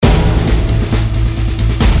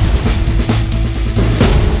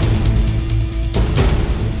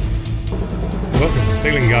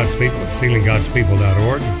Sealing God's People at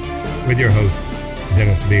sealinggodspeople.org with your host,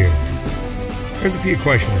 Dennis Beard. There's a few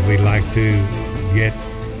questions we'd like to get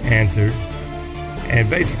answered, and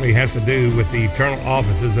basically has to do with the eternal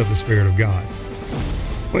offices of the Spirit of God.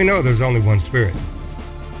 We know there's only one Spirit.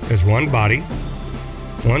 There's one body,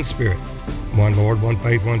 one Spirit, one Lord, one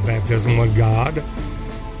faith, one baptism, one God,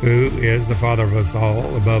 who is the Father of us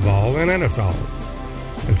all, above all, and in us all.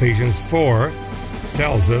 Ephesians 4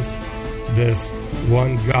 tells us this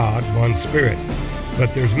one God, one Spirit.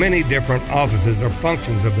 But there's many different offices or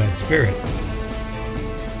functions of that Spirit.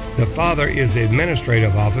 The Father is the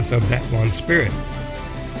administrative office of that one Spirit.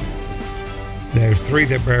 There's three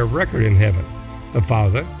that bear record in heaven: the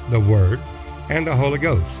Father, the Word, and the Holy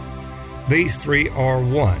Ghost. These three are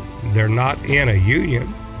one. They're not in a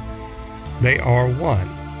union. They are one.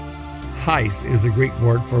 Heis is the Greek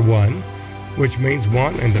word for one, which means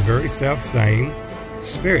one in the very self-same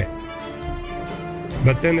Spirit.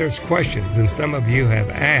 But then there's questions, and some of you have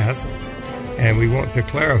asked, and we want to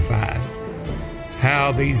clarify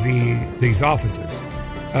how these offices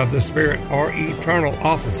of the Spirit are eternal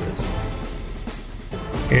offices.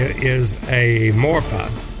 It is a morpha,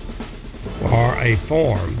 or a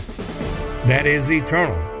form, that is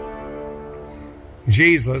eternal.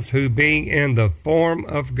 Jesus, who being in the form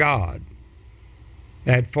of God,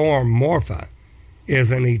 that form, morpha,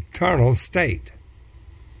 is an eternal state.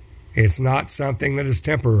 It's not something that is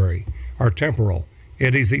temporary or temporal.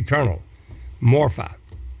 It is eternal. Morpha.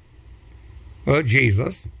 Well,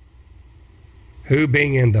 Jesus, who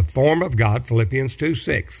being in the form of God, Philippians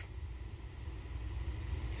 2:6,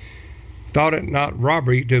 thought it not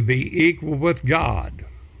robbery to be equal with God.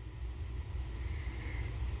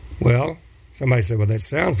 Well, somebody said, well, that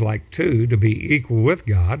sounds like to be equal with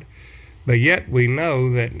God. But yet we know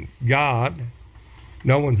that God,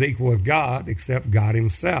 no one's equal with God except God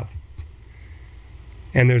himself.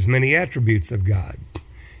 And there's many attributes of God.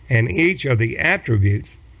 And each of the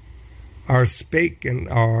attributes are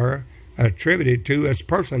attributed to as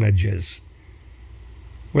personages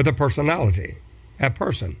with a personality, a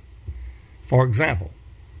person. For example,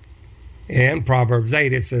 in Proverbs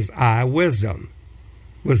 8 it says, I, wisdom,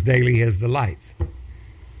 was daily his delights.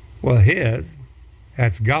 Well,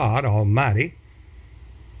 that's God Almighty,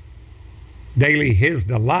 daily his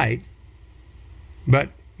delight, but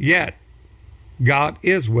yet God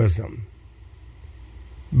is wisdom.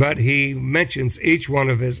 But he mentions each one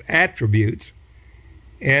of his attributes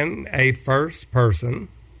in a first person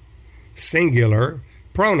singular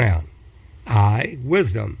pronoun. I,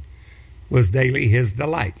 wisdom, was daily his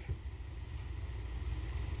delight.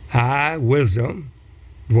 I, wisdom,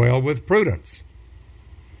 dwell with prudence.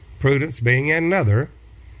 Prudence being another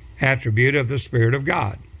attribute of the Spirit of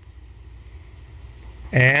God.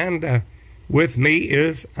 And with me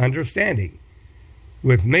is understanding.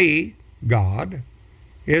 With me, God,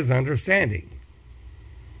 is understanding.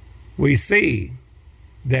 We see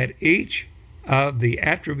that each of the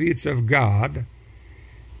attributes of God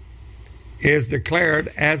is declared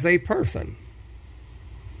as a person.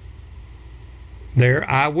 There,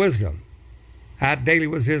 I, wisdom. I daily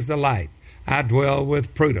was his delight. I dwell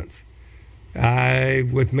with prudence.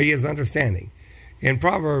 With me is understanding. In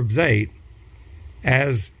Proverbs 8,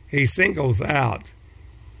 as he singles out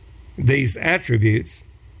these attributes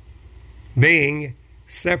being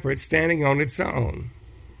separate, standing on its own,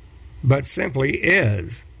 but simply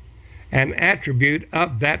is an attribute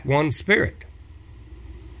of that one Spirit.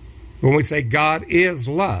 When we say God is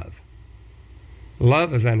love,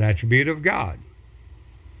 love is an attribute of God.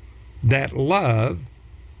 That love,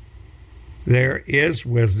 there is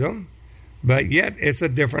wisdom, but yet it's a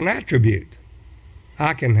different attribute.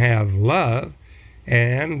 I can have love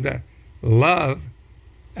and love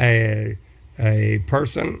a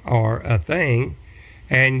person or a thing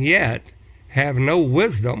and yet have no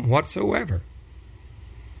wisdom whatsoever.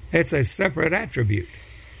 It's a separate attribute.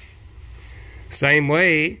 Same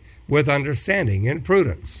way with understanding and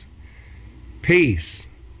prudence. Peace.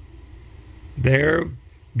 There,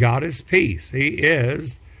 God is peace. He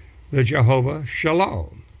is the Jehovah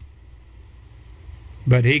Shalom.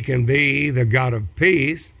 But he can be the God of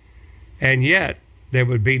peace, and yet there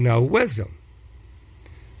would be no wisdom.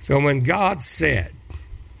 So when God said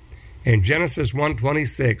in Genesis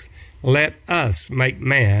 1:26, let us make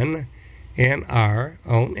man in our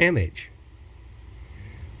own image.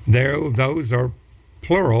 Those are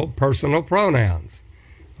plural personal pronouns.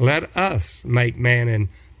 Let us make man in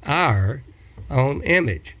our own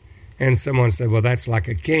image. And someone said, well, that's like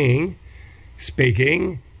a king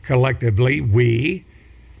speaking collectively, we,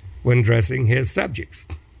 when addressing his subjects.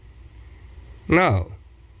 No.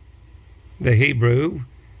 The Hebrew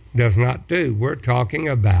does not do. We're talking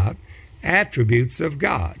about attributes of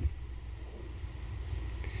God.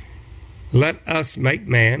 Let us make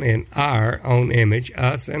man in our own image,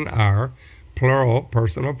 us and our, plural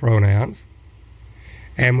personal pronouns.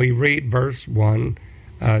 And we read verse 1,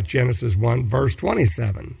 Genesis 1, verse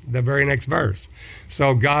 27, the very next verse.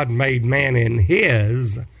 So God made man in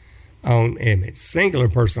his own image, singular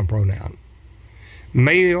personal pronoun.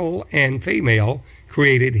 Male and female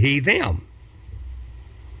created he, them.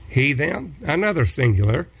 He, them, another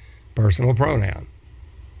singular personal pronoun.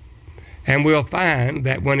 And we'll find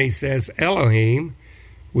that when he says Elohim,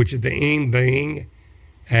 which is the Eim being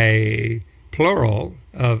a plural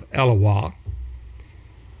of Eloah,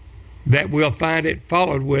 that we'll find it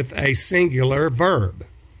followed with a singular verb.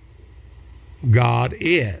 God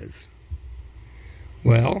is.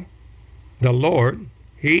 Well, the Lord,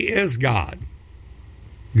 he is God.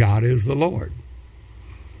 God is the Lord.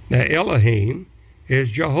 Now, Elohim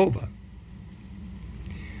is Jehovah.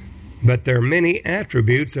 But there are many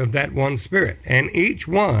attributes of that one Spirit, and each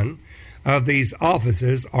one of these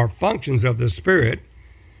offices are functions of the Spirit.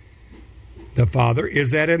 The Father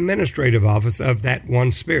is that administrative office of that one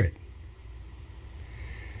Spirit.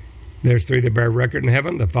 There's three that bear record in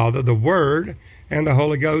heaven, the Father, the Word, and the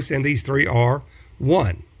Holy Ghost, and these three are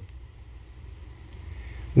one.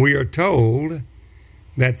 We are told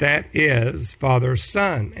that that is Father,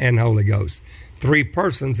 Son, and Holy Ghost, three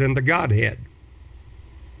persons in the Godhead.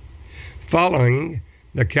 Following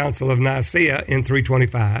the Council of Nicaea in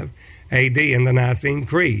 325 AD in the Nicene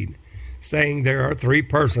Creed, saying there are three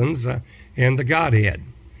persons in the Godhead,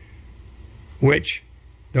 which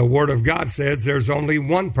the Word of God says there's only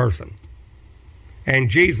one person. And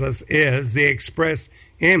Jesus is the express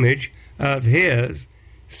image of his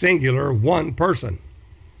singular one person.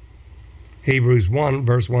 Hebrews 1,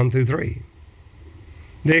 verse 1 through 3.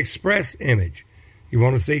 The express image. You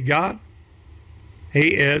want to see God?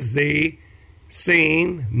 He is the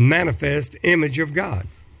seen, manifest image of God.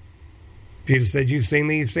 Peter said, you've seen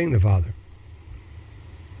me, you've seen the Father.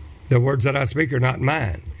 The words that I speak are not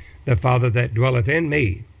mine. The Father that dwelleth in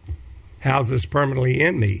me, houses permanently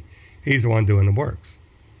in me. He's the one doing the works.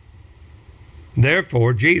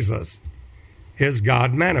 Therefore, Jesus is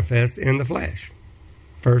God manifest in the flesh.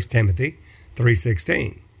 1 Timothy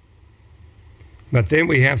 3:16. But then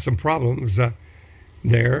we have some problems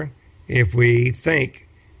there if we think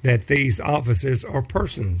that these offices are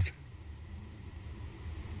persons.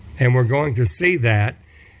 And we're going to see that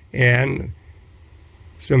in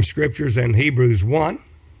some scriptures in Hebrews 1,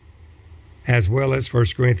 as well as 1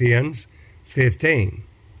 Corinthians 15.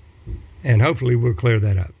 And hopefully we'll clear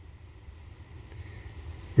that up.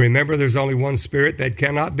 Remember, there's only one Spirit that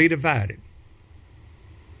cannot be divided.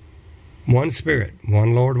 One Spirit,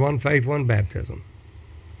 one Lord, one faith, one baptism.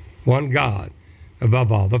 One God,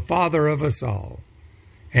 above all, the Father of us all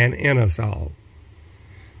and in us all.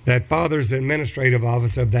 That Father's administrative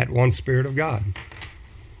office of that one Spirit of God.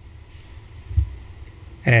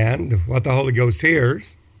 And what the Holy Ghost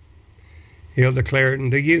hears, he'll declare it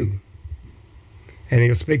unto you. And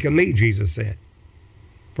he'll speak of me, Jesus said.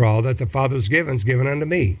 For all that the Father's given is given unto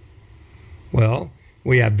me. Well,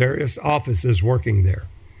 we have various offices working there.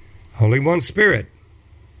 Only one Spirit.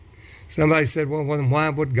 Somebody said, well, why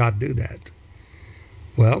would God do that?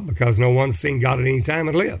 Well, because no one's seen God at any time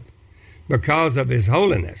and lived. Because of his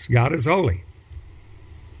holiness. God is holy.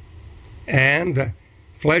 And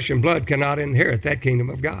flesh and blood cannot inherit that kingdom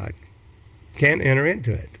of God. Can't enter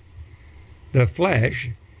into it. The flesh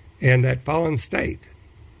in that fallen state,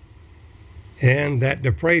 and that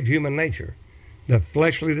depraved human nature, the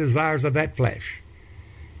fleshly desires of that flesh,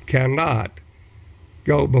 cannot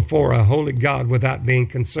go before a holy God without being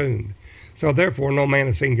consumed. So therefore, no man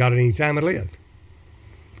has seen God at any time and lived.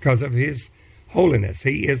 Because of his holiness.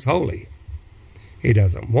 He is holy. He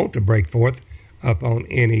doesn't want to break forth upon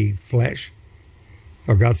any flesh.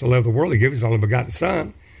 For God so loved the world, he gave his only begotten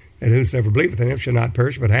Son, that whosoever believeth in him shall not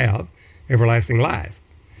perish, but have everlasting life.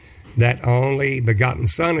 That only begotten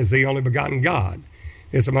Son is the only begotten God.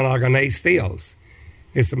 It's a monogenes theos.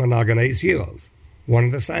 It's a monogenes huios. One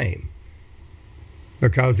and the same.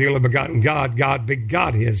 Because the only begotten God, God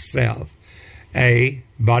begot himself a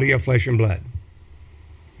body of flesh and blood.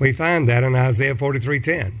 We find that in Isaiah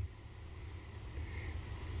 43:10.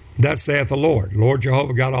 Thus saith the Lord, Lord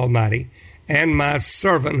Jehovah God Almighty, and my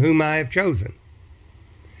servant whom I have chosen,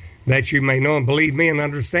 that you may know and believe me and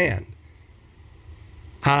understand.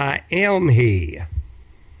 I am he.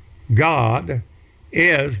 God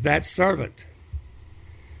is that servant.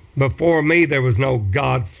 Before me there was no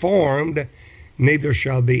God formed, neither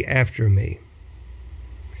shall be after me.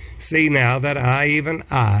 See now that I, even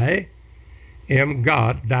I, am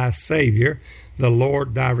God, thy Savior, the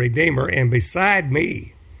Lord, thy Redeemer, and beside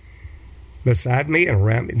me and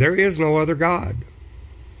around me, there is no other God.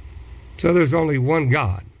 So there's only one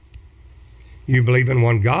God. You believe in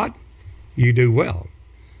one God, you do well.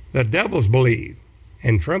 The devils believe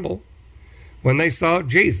and tremble. When they saw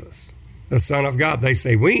Jesus, the Son of God, they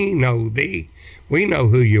say, we know thee. We know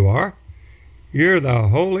who you are. You're the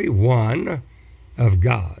Holy One of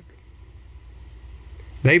God.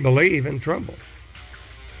 They believe and tremble,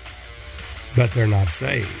 but they're not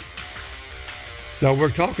saved. So we're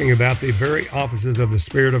talking about the very offices of the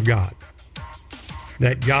Spirit of God,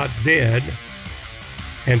 that God did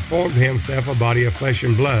and formed himself a body of flesh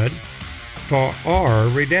and blood for our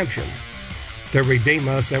redemption, to redeem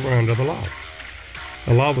us that were under the law.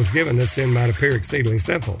 The law was given that sin might appear exceedingly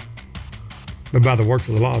sinful, but by the works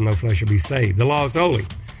of the law no flesh shall be saved. The law is holy,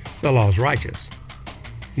 the law is righteous,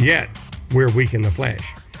 yet we're weak in the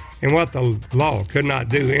flesh. And what the law could not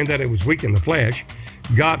do, in that it was weak in the flesh,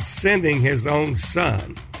 God sending his own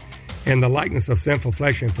Son in the likeness of sinful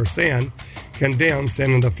flesh and for sin, condemned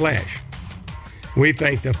sin in the flesh. We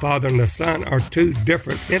think the Father and the Son are two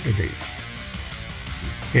different entities.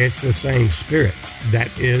 It's the same Spirit.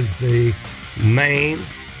 That is the main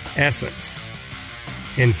essence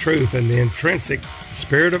in truth and the intrinsic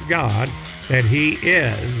Spirit of God, that he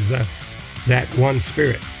is that one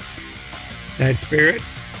Spirit. That Spirit,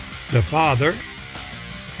 the Father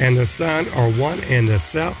and the Son are one and the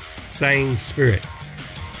self-same Spirit.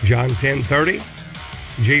 John 10:30,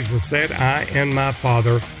 Jesus said, I and my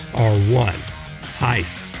Father are one.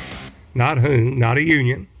 Heis. Not whom, not a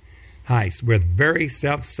union. Heis, with very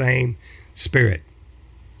self-same Spirit.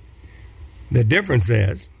 The difference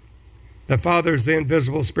is, the Father is the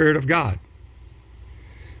invisible Spirit of God.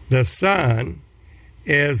 The Son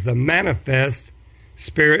is the manifest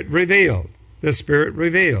Spirit revealed. The Spirit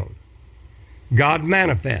revealed. God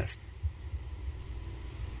manifest.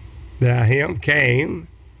 That him came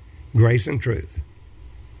grace and truth.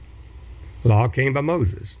 Law came by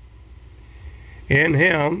Moses. In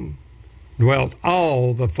him dwelt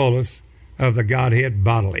all the fullness of the Godhead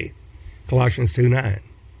bodily. Colossians 2:9.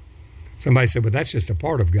 Somebody said, well, that's just a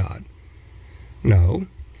part of God. No,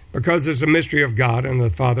 because there's a mystery of God and the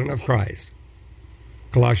Father and of Christ.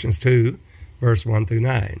 Colossians 2, verse 1 through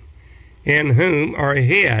 9. In whom are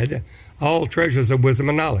hid all treasures of wisdom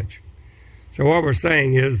and knowledge. So what we're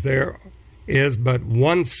saying is there is but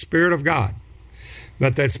one Spirit of God.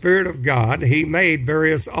 But that Spirit of God, he made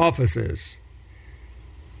various offices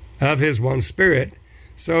of his one Spirit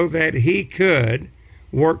so that he could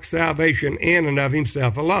work salvation in and of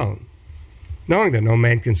himself alone, knowing that no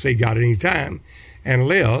man can see God at any time and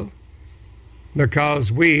live,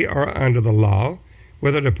 because we are under the law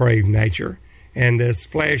with a depraved nature, and this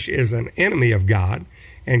flesh is an enemy of God,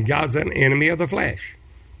 and God's an enemy of the flesh.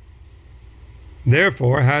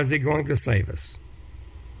 Therefore, how is he going to save us?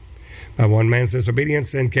 By one man's disobedience,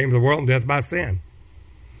 sin came to the world, and death by sin.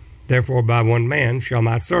 Therefore, by one man shall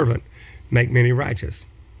my servant make many righteous.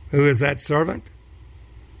 Who is that servant?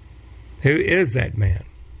 Who is that man?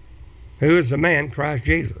 Who is the man? Christ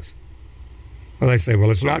Jesus. Well, they say, well,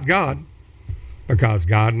 it's not God, because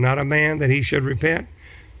God is not a man that he should repent.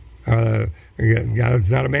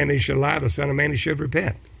 God's not a man that he should lie. The Son of Man he should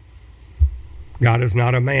repent. God is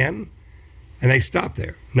not a man. And they stop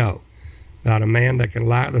there. No, not a man that can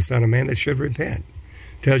lie. The Son of Man that should repent.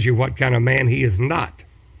 Tells you what kind of man he is not.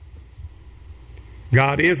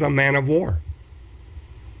 God is a man of war.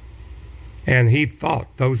 And he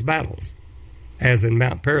fought those battles, as in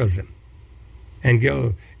Mount Perazim and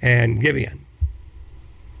Gibeon.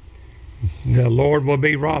 The Lord will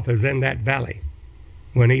be wroth as in that valley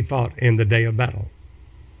when he fought in the day of battle.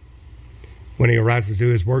 When he arises to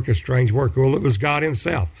his work, a strange work. Well, it was God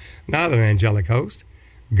himself, not an angelic host.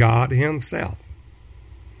 God himself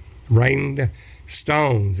rained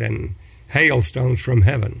stones and hailstones from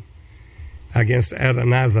heaven against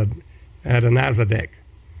Adonizedek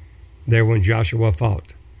there when Joshua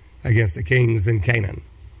fought against the kings in Canaan.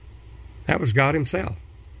 That was God himself.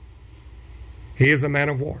 He is a man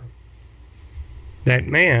of war. That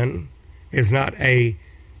man is not a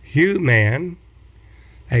human,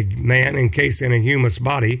 a man encased in a humus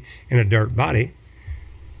body, in a dirt body,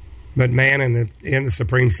 but man in the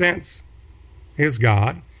supreme sense is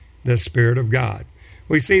God, the Spirit of God.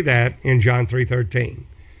 We see that in John 3:13.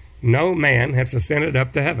 No man hath ascended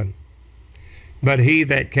up to heaven, but he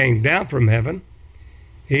that came down from heaven,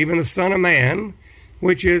 even the Son of Man,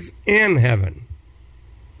 which is in heaven.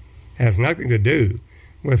 Has nothing to do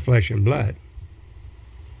with flesh and blood.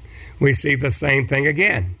 We see the same thing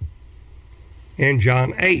again in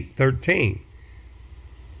John 8:13.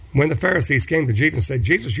 When the Pharisees came to Jesus and said,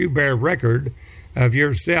 Jesus, you bear record of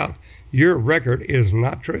yourself. Your record is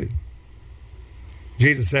not true.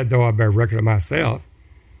 Jesus said, though I bear record of myself,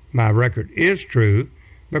 my record is true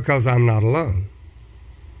because I'm not alone.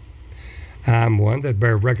 I'm one that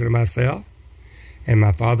bear record of myself, and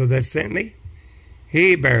my Father that sent me,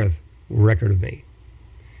 he beareth record of me.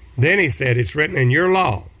 Then he said, it's written in your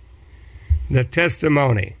law, the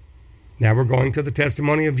testimony. Now we're going to the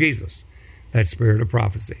testimony of Jesus, that spirit of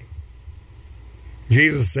prophecy.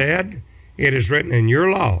 Jesus said, it is written in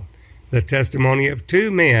your law, the testimony of two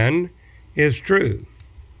men is true.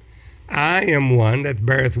 I am one that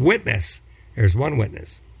beareth witness. There's one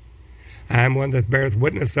witness. I am one that beareth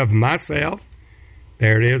witness of myself.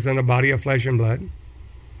 There it is in the body of flesh and blood.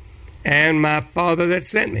 And my Father that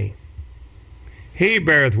sent me. He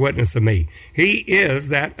beareth witness of me. He is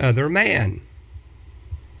that other man.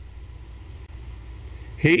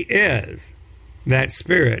 He is that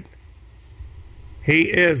spirit. He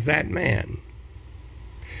is that man.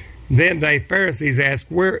 Then the Pharisees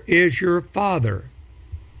asked, where is your Father?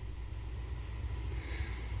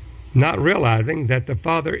 Not realizing that the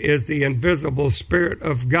Father is the invisible Spirit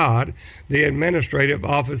of God, the administrative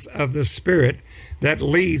office of the Spirit that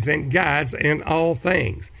leads and guides in all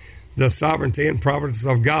things, the sovereignty and providence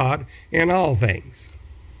of God in all things.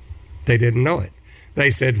 They didn't know it. They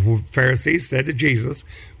said, Pharisees said to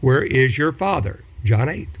Jesus, where is your Father? John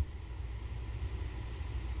 8.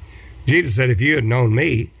 Jesus said, if you had known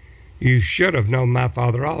me, you should have known my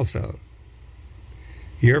Father also.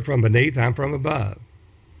 You're from beneath, I'm from above.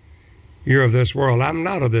 You're of this world, I'm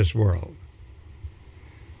not of this world.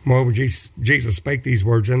 Moreover, Jesus spake these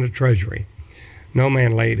words in the treasury. No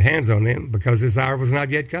man laid hands on him because his hour was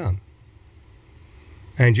not yet come.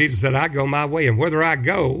 And Jesus said, I go my way, and whither I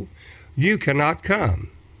go, you cannot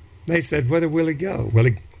come. They said, whither will he go? Will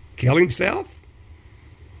he kill himself?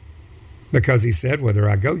 Because he said, whither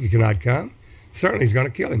I go, you cannot come. Certainly he's going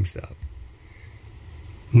to kill himself.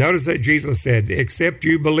 Notice that Jesus said, except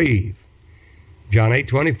you believe, John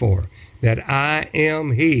 8:24, that I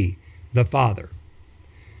am he, the Father,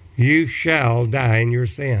 you shall die in your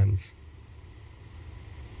sins.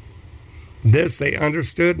 This they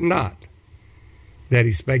understood not, that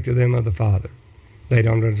he spake to them of the Father. They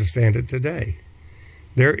don't understand it today.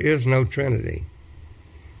 There is no Trinity.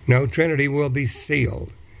 No Trinity will be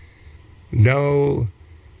sealed. No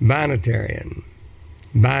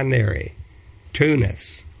binary,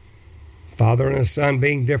 two-ness, Father and a Son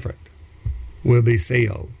being different, will be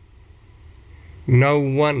sealed. No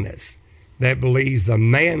oneness that believes the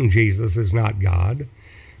man Jesus is not God,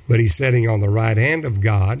 but he's sitting on the right hand of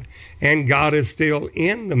God, and God is still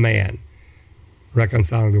in the man,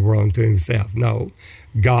 reconciling the world unto himself. No,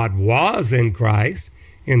 God was in Christ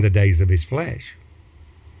in the days of his flesh,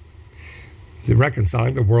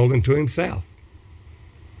 reconciling the world unto himself.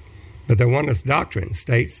 But the oneness doctrine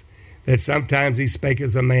states that sometimes he spake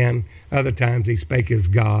as a man, other times he spake as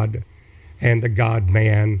God, and the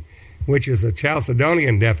God-man, which is a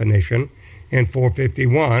Chalcedonian definition in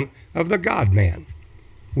 451 of the God-man,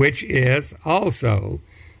 which is also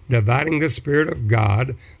dividing the Spirit of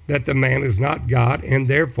God, that the man is not God and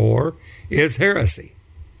therefore is heresy.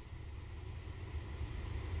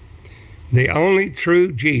 The only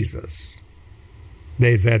true Jesus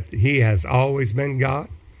is that he has always been God.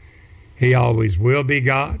 He always will be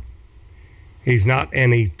God. He's not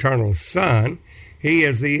an eternal Son. He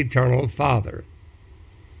is the eternal Father.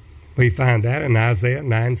 We find that in Isaiah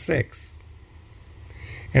 9:6.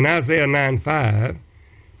 In Isaiah 9:5,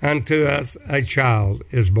 unto us a child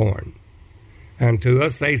is born, unto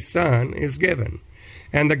us a son is given,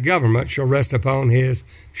 and the government shall rest upon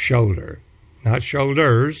his shoulder. Not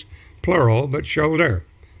shoulders, plural, but shoulder.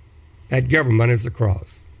 That government is the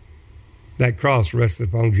cross. That cross rests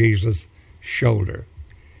upon Jesus' shoulder.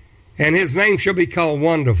 And his name shall be called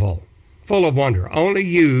Wonderful, full of wonder, only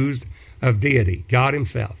used of deity, God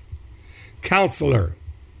himself. Counselor,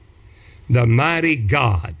 the mighty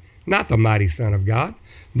God, not the mighty Son of God,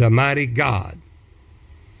 the mighty God,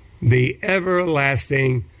 the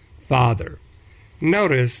everlasting Father.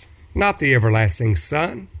 Notice, not the everlasting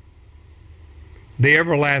Son, the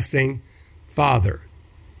everlasting Father,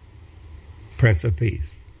 Prince of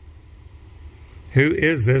Peace. Who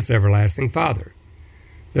is this everlasting Father?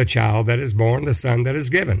 The child that is born, the son that is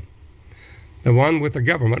given. The one with the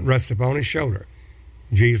government rests upon his shoulder,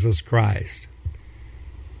 Jesus Christ.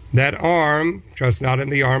 That arm, trust not in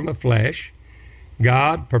the arm of flesh,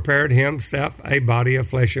 God prepared himself a body of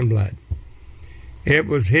flesh and blood. It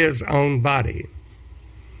was his own body.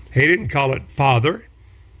 He didn't call it Father.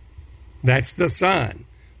 That's the Son,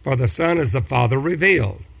 for the Son is the Father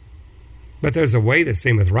revealed. But there's a way that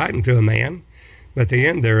seemeth right unto a man, but the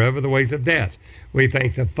end thereof are the ways of death. We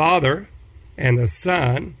think the Father and the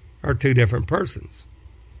Son are two different persons.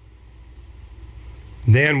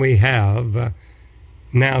 Then we have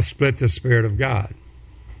now split the Spirit of God.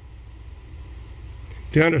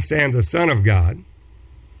 To understand the Son of God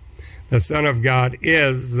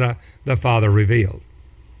is the Father revealed.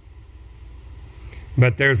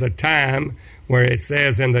 But there's a time where it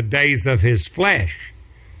says in the days of his flesh.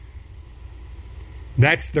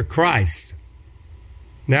 That's the Christ.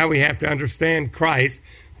 Now we have to understand Christ,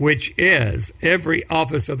 which is every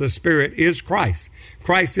office of the Spirit is Christ.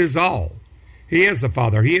 Christ is all. He is the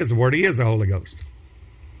Father. He is the Word. He is the Holy Ghost.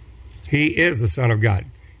 He is the Son of God.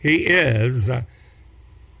 He is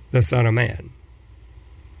the Son of Man.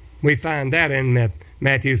 We find that in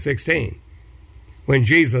Matthew 16, when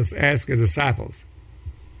Jesus asked his disciples,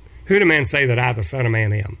 "Who do men say that I, the Son of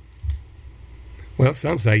Man, am?" Well,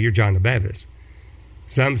 some say you're John the Baptist.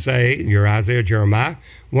 Some say you're Isaiah, Jeremiah,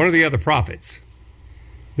 one of the other prophets.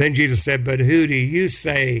 Then Jesus said, "But who do you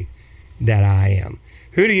say that I am?"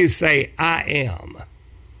 Who do you say I am?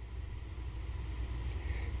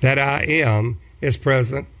 That I am is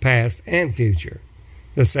present, past, and future.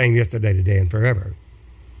 The same yesterday, today, and forever.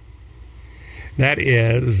 That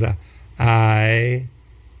is, I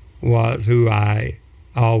was who I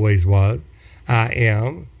always was. I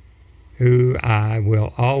am who I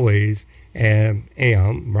will always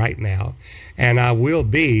am right now. And I will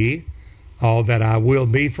be all that I will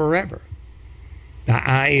be forever. Now,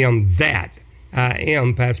 I am that. I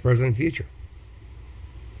am past, present, and future.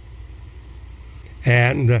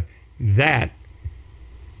 And that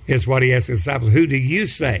is what he asked his disciples. Who do you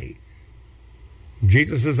say?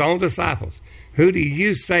 Jesus' own disciples. Who do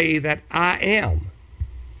you say that I am?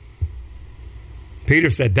 Peter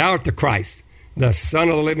said, "Thou art the Christ, the Son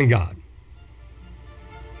of the living God."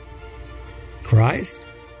 Christ?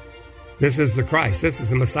 This is the Christ. This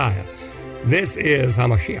is the Messiah. This is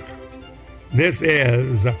HaMashiach. This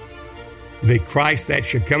is the Christ that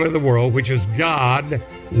should come into the world, which is God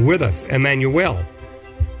with us, Emmanuel.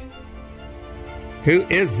 Who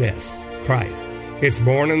is this Christ? It's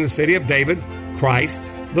born in the city of David, Christ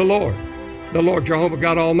the Lord Jehovah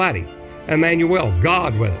God Almighty, Emmanuel,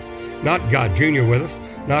 God with us. Not God Jr. with us,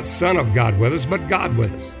 not Son of God with us, but God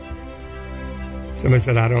with us. Somebody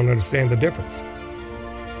said, "I don't understand the difference."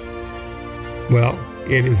 Well,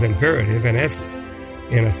 it is imperative in essence,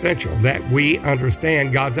 in essential, that we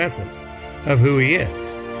understand God's essence of who he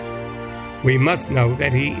is. We must know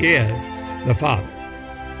that he is the Father.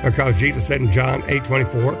 Because Jesus said in John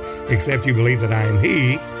 8:24, "Except you believe that I am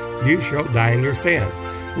he, you shall die in your sins."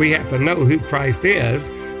 We have to know who Christ is,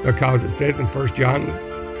 because it says in 1 John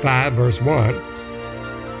 5, verse 1,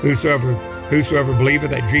 Whosoever believeth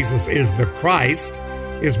that Jesus is the Christ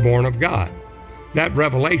is born of God. That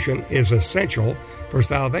revelation is essential for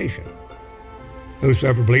salvation.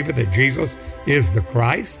 Whosoever believeth that Jesus is the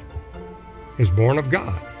Christ is born of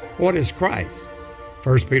God. What is Christ?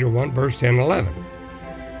 1 Peter 1, verse 10 and 11.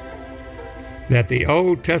 That the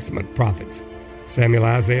Old Testament prophets, Samuel,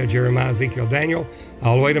 Isaiah, Jeremiah, Ezekiel, Daniel,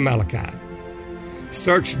 all the way to Malachi,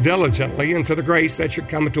 searched diligently into the grace that should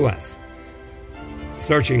come to us,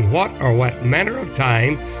 searching what manner of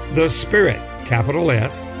time the Spirit, capital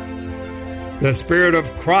S, the Spirit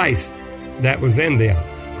of Christ that was in them.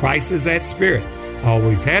 Christ is that Spirit,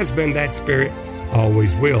 always has been that Spirit,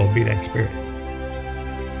 always will be that Spirit.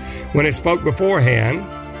 When it spoke beforehand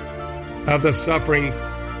of the sufferings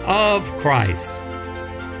of Christ,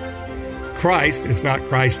 Christ is not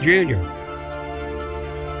Christ Jr.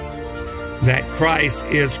 That Christ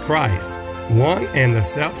is Christ, one and the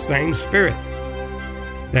self same Spirit.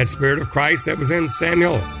 That Spirit of Christ that was in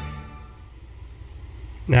Samuel,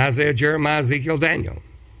 Isaiah, Jeremiah, Ezekiel, Daniel,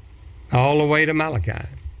 all the way to Malachi.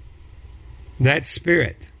 That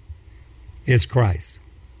Spirit is Christ.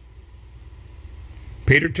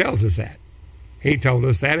 Peter tells us that. He told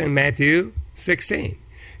us that in Matthew 16.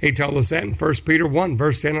 He told us that in 1 Peter 1,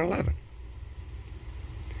 verse 10 and 11.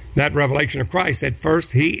 That revelation of Christ, at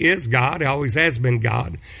first, he is God, he always has been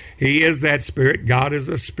God. He is that Spirit. God is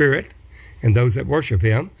a Spirit, and those that worship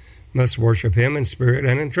him must worship him in spirit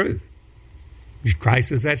and in truth.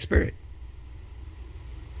 Christ is that Spirit.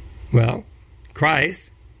 Well,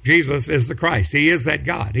 Christ, Jesus is the Christ. He is that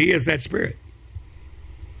God. He is that Spirit.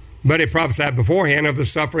 But it prophesied beforehand of the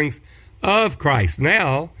sufferings of Christ.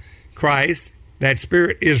 Now, Christ, that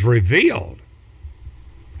Spirit, is revealed.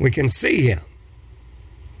 We can see him.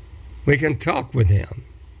 We can talk with him.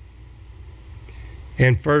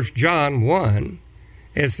 In 1 John 1,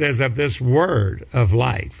 it says of this word of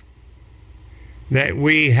life that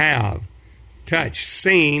we have touched,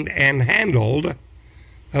 seen, and handled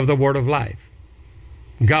of the word of life.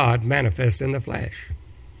 God manifests in the flesh.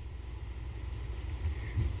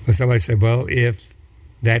 Well, somebody said, well, if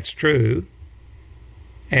that's true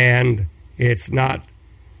and it's not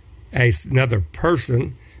another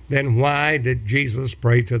person, then why did Jesus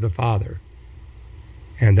pray to the Father?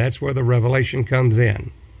 And that's where the revelation comes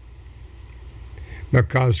in.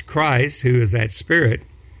 Because Christ, who is that Spirit,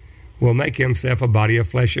 will make himself a body of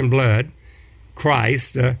flesh and blood.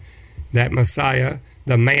 Christ, that Messiah,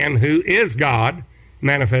 the man who is God,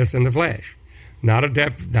 manifests in the flesh. Not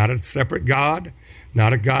a separate God,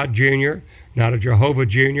 not a God Junior, not a Jehovah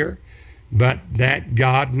Junior, but that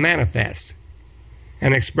God manifests.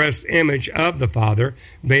 An expressed image of the Father,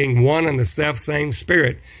 being one and the self-same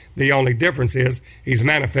Spirit. The only difference is he's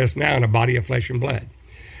manifest now in a body of flesh and blood.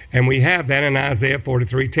 And we have that in Isaiah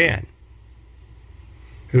 43:10.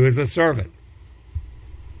 Who is a servant?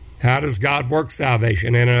 How does God work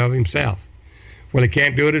salvation in and of himself? Well, he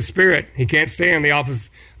can't do it as Spirit. He can't stay in the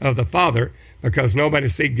office of the Father because nobody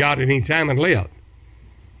see God at any time and live.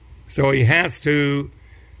 So he has to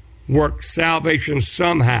work salvation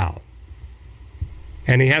somehow.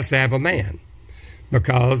 And he has to have a man.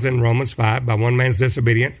 Because in Romans 5, by one man's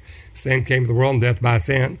disobedience, sin came to the world and death by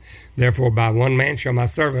sin. Therefore, by one man shall my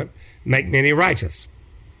servant make many righteous.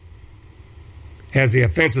 As the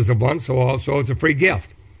offenses of one, so also is a free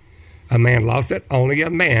gift. A man lost it, only a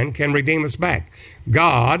man can redeem us back.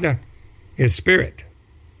 God is Spirit.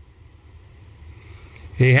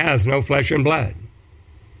 He has no flesh and blood.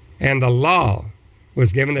 And the law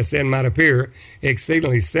was given that sin might appear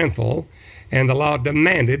exceedingly sinful, and the law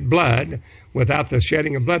demanded blood. Without the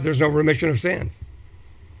shedding of blood, there's no remission of sins.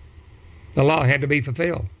 The law had to be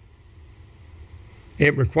fulfilled.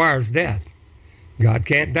 It requires death. God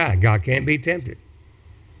can't die. God can't be tempted.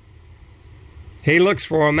 He looks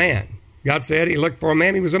for a man. God said he looked for a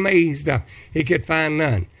man. He was amazed. He could find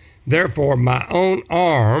none. Therefore, my own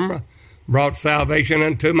arm brought salvation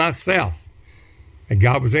unto myself. And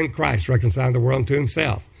God was in Christ, reconciling the world unto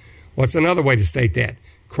himself. What's another way to state that?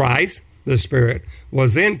 Christ, the Spirit,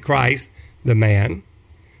 was in Christ, the man,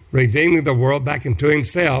 redeeming the world back into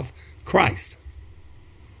himself, Christ.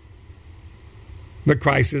 But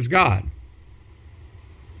Christ is God.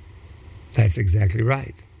 That's exactly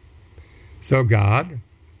right. So God,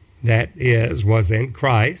 that is, was in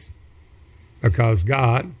Christ, because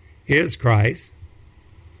God is Christ.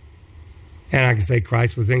 And I can say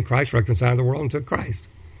Christ was in Christ, reconciling the world unto Christ.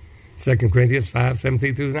 2 Corinthians 5,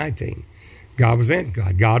 17 through 19. God was in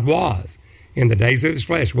God. God was, in the days of his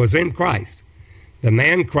flesh, was in Christ, the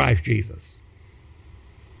man Christ Jesus.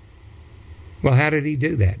 Well, how did he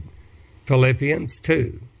do that? Philippians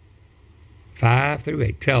 2, 5 through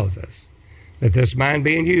 8 tells us, let this mind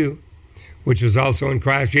be in you, which was also in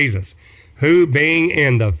Christ Jesus, who being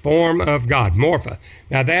in the form of God, morpha.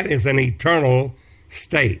 Now that is an eternal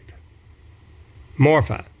state.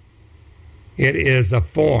 Morpha. It is a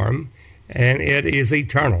form and it is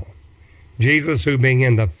eternal. Jesus, who being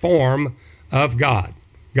in the form of God.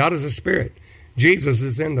 God is a spirit. Jesus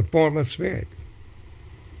is in the form of spirit.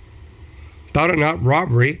 Thought it not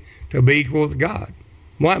robbery to be equal with God.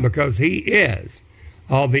 Why? Because he is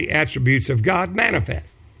all the attributes of God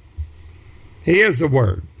manifest. He is the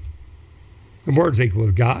Word. The Word's equal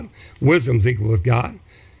with God. Wisdom's equal with God.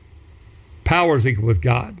 Power's equal with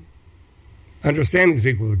God. Understanding's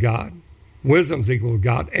equal with God. Wisdom's equal with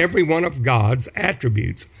God. Every one of God's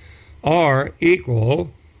attributes are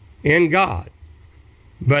equal in God.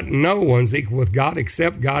 But no one's equal with God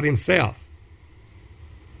except God himself.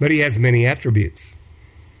 But he has many attributes.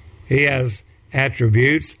 He has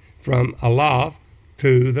attributes from Aleph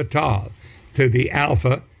to the Tav, to the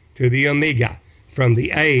Alpha, to the Omega, from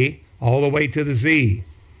the A all the way to the Z.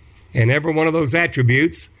 And every one of those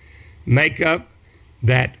attributes make up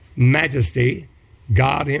that majesty,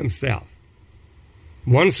 God himself.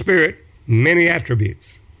 One spirit, many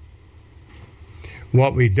attributes.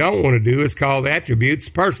 What we don't want to do is call the attributes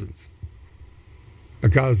persons.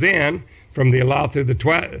 Because then, from the Aleph to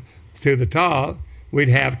the Tav, we'd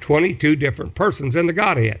have 22 different persons in the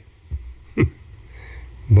Godhead.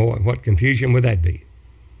 Boy, what confusion would that be?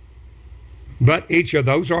 But each of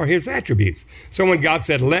those are his attributes. So when God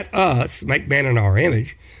said, let us make man in our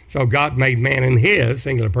image, so God made man in his,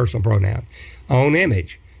 singular personal pronoun, own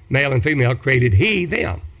image. Male and female created he,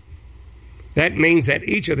 them. That means that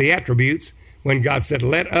each of the attributes, when God said,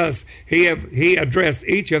 let us, he addressed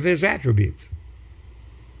each of his attributes.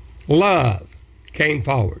 Love came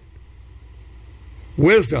forward.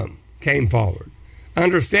 Wisdom came forward.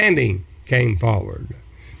 Understanding came forward.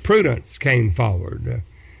 Prudence came forward.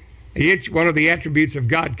 Each one of the attributes of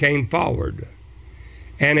God came forward.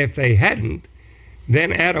 And if they hadn't,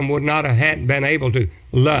 then Adam would not have been able to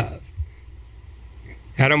love.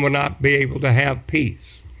 Adam would not be able to have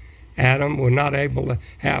peace. Adam would not able to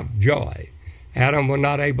have joy. Adam would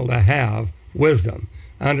not able to have wisdom,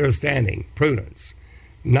 understanding, prudence,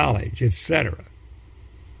 knowledge, etc.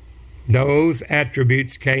 Those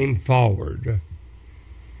attributes came forward,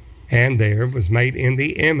 and there was made in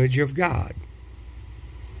the image of God.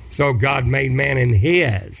 So God made man in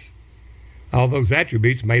his. All those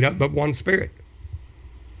attributes made up but one spirit.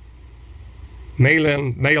 Male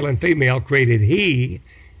and female created he,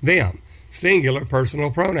 them. Singular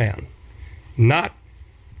personal pronoun. Not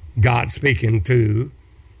God speaking to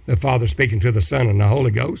the Father, speaking to the Son and the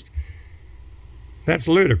Holy Ghost. That's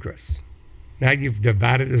ludicrous. Now you've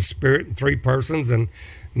divided the Spirit in three persons, and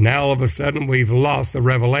now all of a sudden we've lost the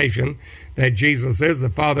revelation that Jesus is the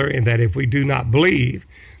Father, and that if we do not believe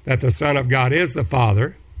that the Son of God is the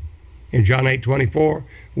Father, in John 8:24,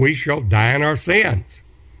 we shall die in our sins.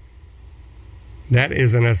 That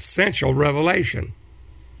is an essential revelation.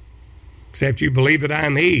 Except you believe that I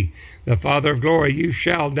am He, the Father of glory, you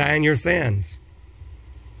shall die in your sins.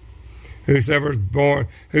 Whosoever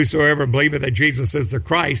believeth that Jesus is the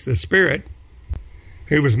Christ, the Spirit,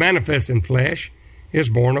 who was manifest in flesh, is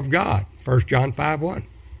born of God. 1 John 5:1.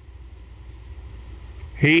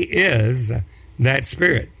 He is that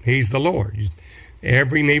Spirit. He's the Lord.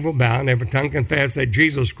 Every knee will bow and every tongue confess that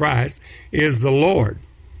Jesus Christ is the Lord.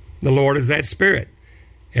 The Lord is that Spirit.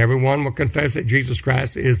 Everyone will confess that Jesus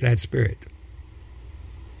Christ is that Spirit.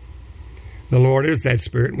 The Lord is that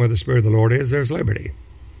Spirit, and where the Spirit of the Lord is, there's liberty.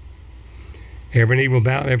 Every knee will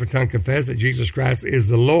bow and every tongue confess that Jesus Christ is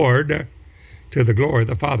the Lord, to the glory of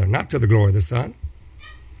the Father, not to the glory of the Son.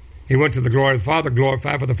 He went to the glory of the Father,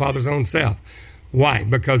 glorified for the Father's own self. Why?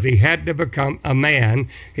 Because he had to become a man.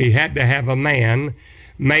 He had to have a man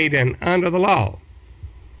made in under the law.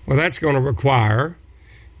 Well, that's going to require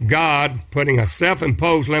God putting a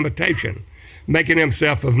self-imposed limitation, making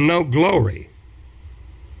himself of no glory.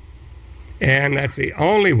 And that's the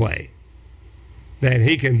only way that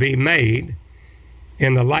he can be made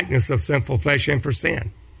in the likeness of sinful flesh and for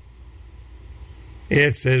sin.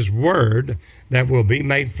 It's his word that will be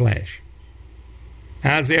made flesh.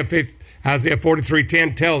 Isaiah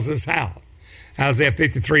 43:10 tells us how. Isaiah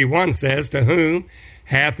 53:1 says, to whom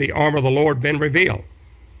hath the arm of the Lord been revealed?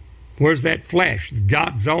 Where's that flesh?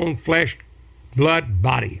 God's own flesh, blood,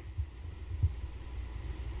 body.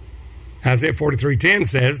 Isaiah 43:10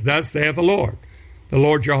 says, thus saith the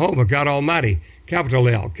Lord Jehovah, God Almighty, capital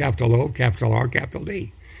L, capital O, capital R, capital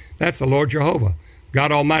D. That's the Lord Jehovah,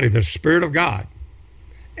 God Almighty, the Spirit of God,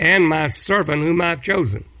 and my servant whom I've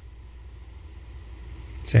chosen.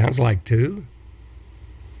 Sounds like two.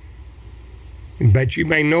 But you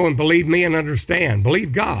may know and believe me and understand.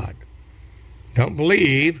 Believe God. Don't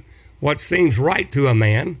believe what seems right to a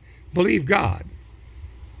man. Believe God.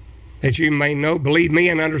 That you may know, believe me,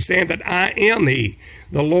 and understand that I am He.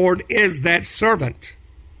 The Lord is that servant.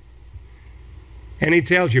 And He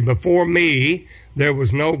tells you, before me there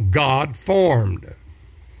was no God formed,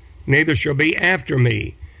 neither shall be after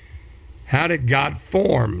me. How did God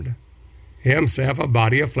form Himself a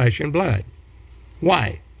body of flesh and blood?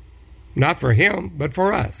 Why? Not for Him, but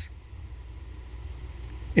for us.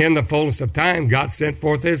 In the fullness of time, God sent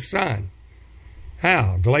forth His Son.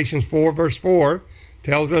 How? Galatians 4 verse 4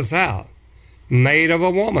 tells us how. Made of a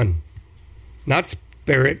woman. Not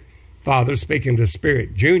Spirit, Father speaking to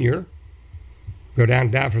Spirit Junior. Go down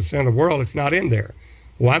and die for the sin of the world. It's not in there.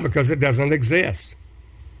 Why? Because it doesn't exist.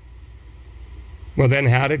 Well, then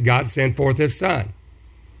how did God send forth His Son?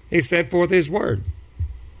 He sent forth His Word.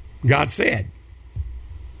 God said.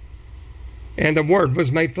 And the Word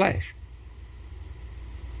was made flesh.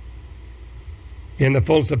 In the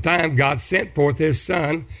fullness of time, God sent forth His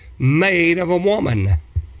Son, made of a woman.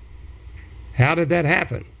 How did that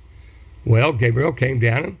happen? Well, Gabriel came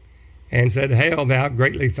down and said, Hail thou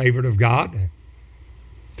greatly favored of God,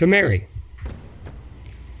 to Mary.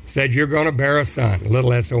 Said, you're going to bear a son,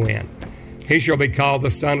 little S-O-N. He shall be called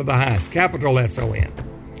the Son of the Highest, capital S-O-N.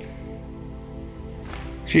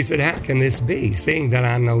 She said, how can this be, seeing that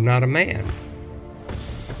I know not a man?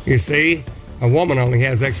 You see, a woman only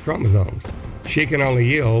has X chromosomes. She can only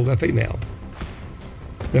yield a female.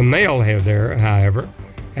 The male here, there, however,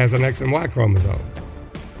 has an X and Y chromosome.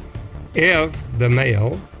 If the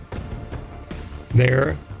male,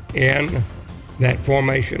 there in that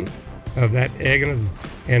formation of that egg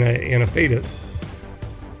in a fetus,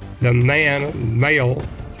 the male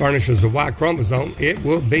furnishes a Y chromosome, it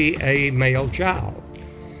will be a male child.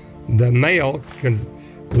 The male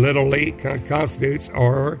literally constitutes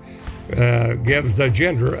or gives the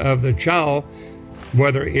gender of the child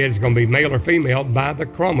whether it's going to be male or female, by the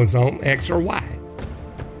chromosome X or Y.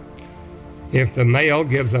 If the male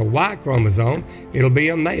gives a Y chromosome, it'll be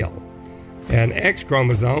a male. An X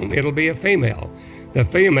chromosome, it'll be a female. The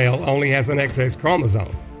female only has an XX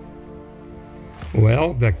chromosome.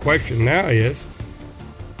 Well, the question now is,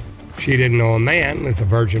 she didn't know a man, it's a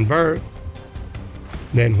virgin birth.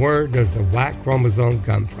 Then where does the Y chromosome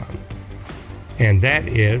come from? And that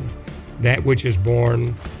is that which is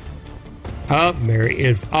born of Mary,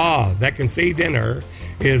 is of, that conceived in her,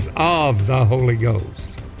 is of the Holy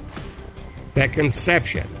Ghost. That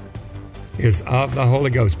conception is of the Holy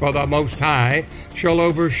Ghost. For the Most High shall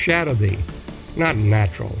overshadow thee. Not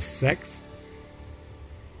natural sex,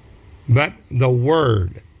 but the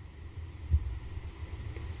Word.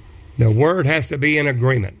 The Word has to be in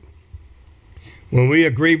agreement. When we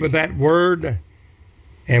agree with that Word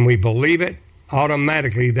and we believe it,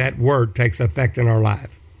 automatically that Word takes effect in our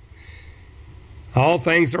life. All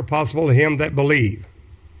things are possible to him that believe.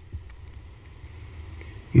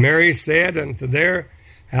 Mary said unto there,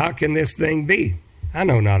 how can this thing be? I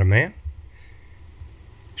know not a man.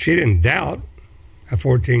 She didn't doubt a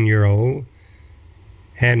 14-year-old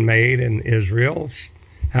handmaid in Israel.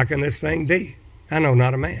 How can this thing be? I know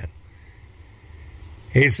not a man.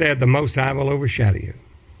 He said, the Most High will overshadow you.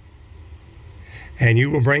 And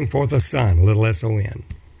you will bring forth a son, little S-O-N.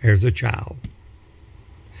 There's a child.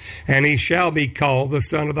 And he shall be called the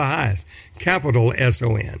Son of the Highest, capital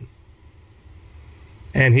S-O-N.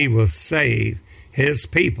 And he will save his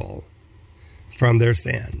people from their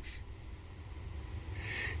sins.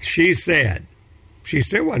 She said, she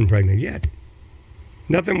still wasn't pregnant yet.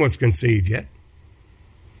 Nothing was conceived yet.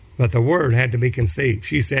 But the word had to be conceived.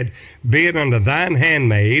 She said, be it unto thine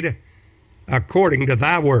handmaid according to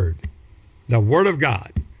thy word. The word of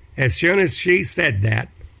God. As soon as she said that,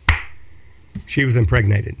 she was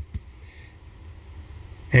impregnated.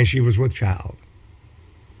 And she was with child.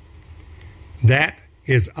 That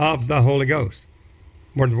is of the Holy Ghost.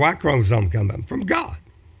 Where did the Y chromosome come from? From God.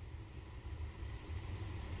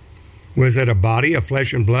 Was it a body of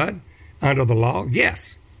flesh and blood under the law?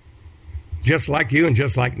 Yes. Just like you and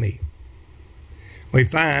just like me. We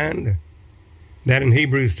find that in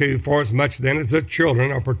Hebrews 2, for as much then as the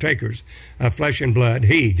children are partakers of flesh and blood,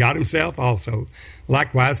 he, God himself also,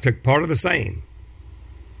 likewise took part of the same.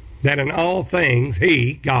 That in all things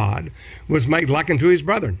he, God, was made like unto his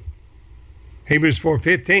brethren. Hebrews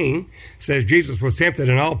 4:15 says Jesus was tempted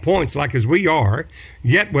in all points like as we are,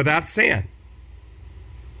 yet without sin.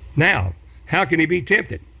 Now, how can he be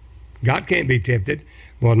tempted? God can't be tempted.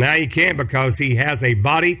 Well, now he can, because he has a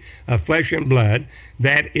body of flesh and blood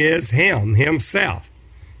that is him, himself.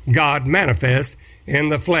 God manifest in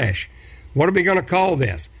the flesh. What are we going to call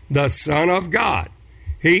this? The Son of God.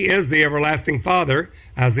 He is the everlasting Father,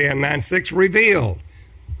 Isaiah 9:6 revealed.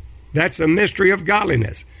 That's a mystery of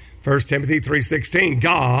godliness. 1 Timothy 3:16,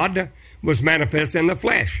 God was manifest in the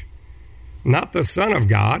flesh. Not the Son of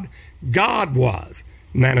God. God was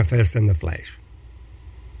manifest in the flesh.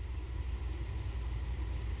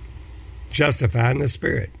 Justified in the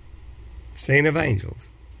Spirit. Seen of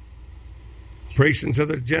angels. Preaching to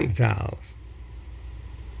the Gentiles.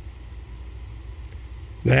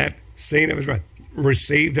 That seen of his right.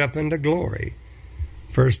 Received up into glory.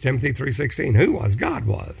 1 Timothy 3:16. Who was? God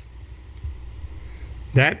was.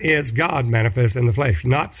 That is God manifest in the flesh,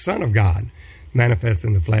 not Son of God manifest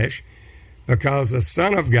in the flesh, because the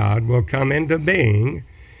Son of God will come into being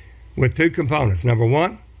with two components. Number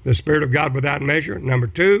one, the Spirit of God without measure. Number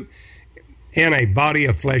two, in a body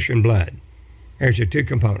of flesh and blood. There's your two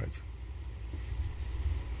components.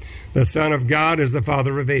 The Son of God is the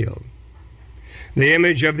Father revealed, the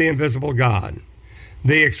image of the invisible God,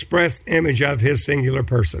 the express image of his singular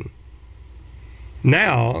person.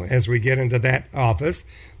 Now, as we get into that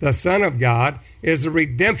office, the Son of God is the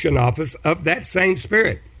redemption office of that same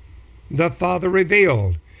Spirit, the Father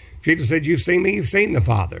revealed. Jesus said, you've seen me, you've seen the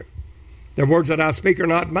Father. The words that I speak are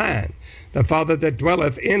not mine. The Father that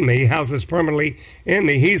dwelleth in me, houses permanently in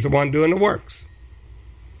me, he's the one doing the works.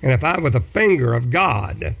 And if I, with the finger of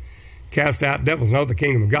God, cast out devils, know the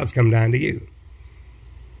kingdom of God's come down to you.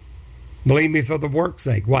 Believe me for the work's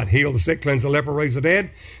sake. What? Heal the sick, cleanse the leper, raise the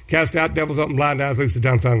dead, cast out devils, open blind eyes, loose the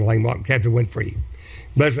dumb tongue, lame walk, captive went free.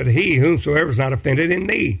 Blessed he whomsoever is not offended in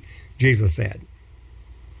me, Jesus said.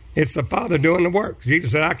 It's the Father doing the work.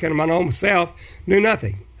 Jesus said, I can of my own self do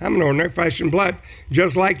nothing. I'm an ordinary flesh and blood,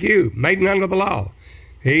 just like you, made under the law.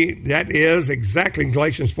 That is exactly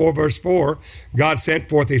Galatians 4, verse 4. God sent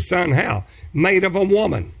forth his Son, how? Made of a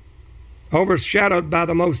woman, overshadowed by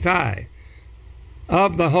the Most High,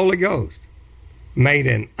 of the Holy Ghost, made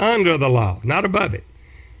in under the law, not above it.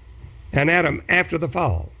 and Adam after the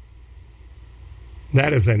fall.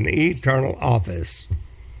 That is an eternal office,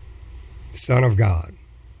 Son of God.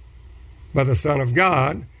 But the Son of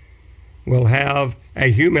God will have a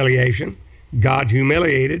humiliation. God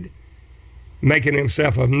humiliated, making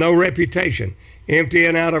himself of no reputation, empty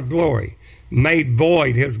and out of glory, made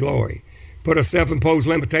void his glory, put a self-imposed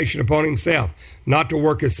limitation upon himself, not to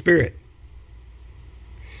work his spirit,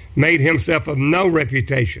 made himself of no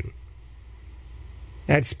reputation.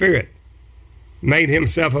 That spirit made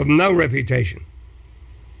himself of no reputation.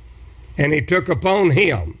 And he took upon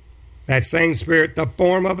him, that same spirit, the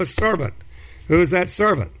form of a servant. Who is that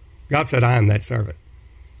servant? God said, I am that servant.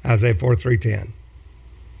 Isaiah 4:3-10.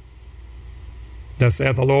 Thus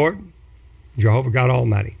saith the Lord, Jehovah God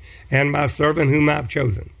Almighty, and my servant whom I've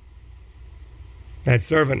chosen. That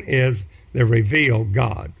servant is the revealed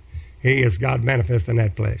God. He is God manifest in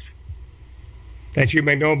that flesh. That you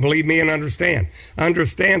may know, believe me, and understand.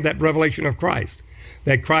 Understand that revelation of Christ.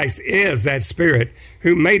 That Christ is that Spirit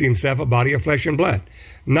who made himself a body of flesh and blood.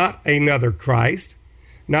 Not another Christ,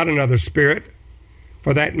 not another Spirit.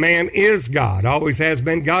 For that man is God, always has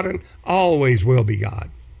been God, and always will be God.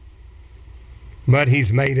 But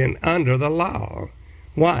he's made in under the law.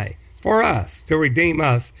 Why? For us, to redeem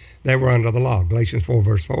us that were under the law. Galatians 4,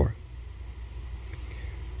 verse 4.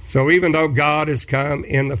 So even though God has come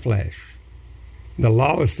in the flesh, the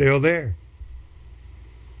law is still there.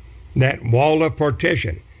 That wall of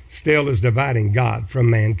partition still is dividing God from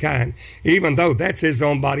mankind, even though that's his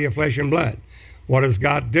own body of flesh and blood. What does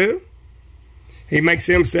God do? He makes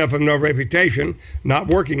himself of no reputation, not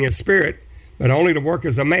working his spirit, but only to work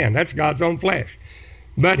as a man. That's God's own flesh.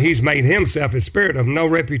 But he's made himself a spirit of no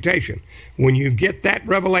reputation. When you get that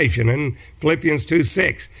revelation in Philippians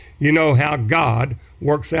 2:6, you know how God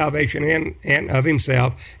works salvation in and of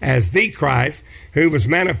himself as the Christ, who was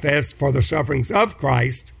manifest for the sufferings of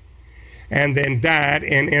Christ, and then died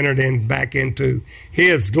and entered in back into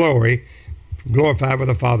his glory, glorified with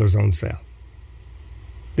the Father's own self.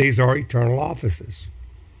 These are eternal offices.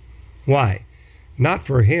 Why? Not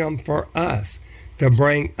for him, for us, to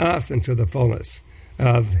bring us into the fullness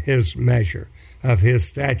of his measure, of his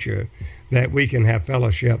stature, that we can have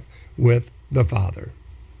fellowship with the Father.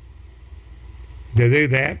 To do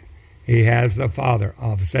that, he has the Father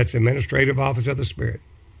office. That's the administrative office of the Spirit.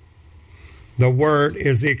 The Word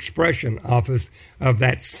is the expression office of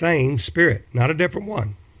that same Spirit, not a different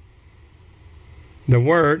one. The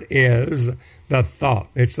Word is the thought.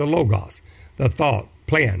 It's the Logos, the thought,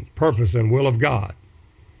 plan, purpose, and will of God.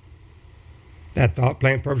 That thought,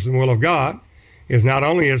 plan, purpose, and will of God is not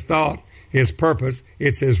only his thought, his purpose,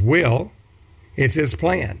 it's his will, it's his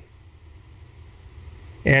plan.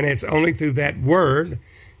 And it's only through that Word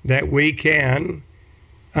that we can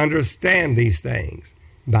understand these things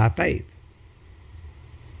by faith.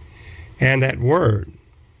 And that Word,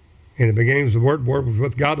 in the beginning was the Word was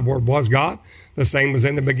with God, the Word was God. The same was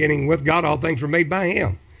in the beginning with God. All things were made by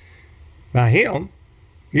him. By him,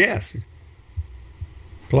 yes.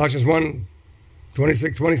 Colossians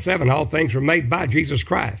 1:26-27, all things were made by Jesus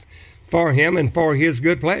Christ, for him and for his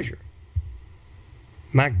good pleasure.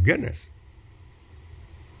 My goodness.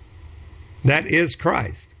 That is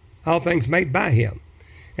Christ. All things made by him.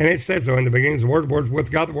 And it says so in the beginning, the Word was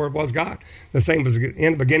with God, the Word was God. The same was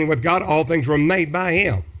in the beginning with God. All things were made by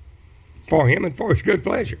him, for him and for his good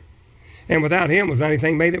pleasure. And without him was not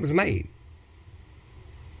anything made that was made.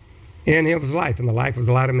 In him was life, and the life was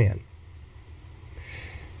the light of men.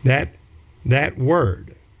 That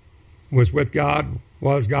Word was with God,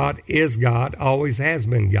 was God, is God, always has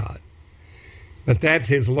been God. But that's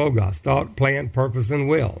his Logos, thought, plan, purpose, and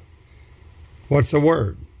will. What's the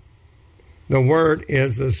Word? The Word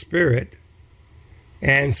is the Spirit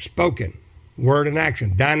and spoken, word and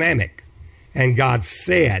action, dynamic. And God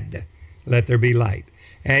said, let there be light.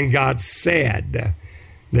 And God said,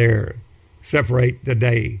 there, separate the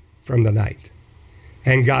day from the night.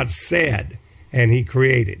 And God said, and he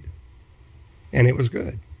created. And it was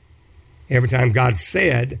good. Every time God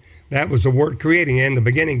said, that was the Word creating. In the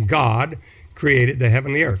beginning, God created the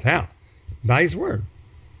heaven and the earth. How? By his Word.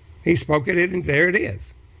 He spoke it, and there it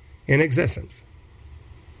is, in existence.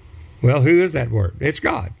 Well, who is that Word? It's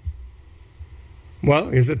God. Well,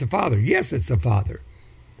 is it the Father? Yes, it's the Father.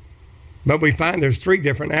 But we find there's three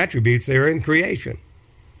different attributes there in creation.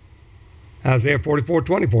 Isaiah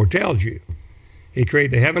 44:24 tells you he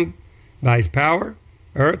created the heaven by his power,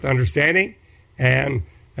 earth, understanding, and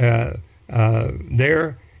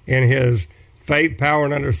there in his faith, power,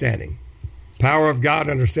 and understanding. Power of God,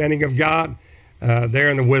 understanding of God,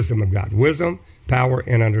 there in the wisdom of God. Wisdom, power,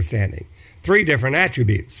 and understanding. Three different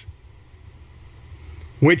attributes,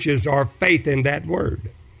 which is our faith in that Word.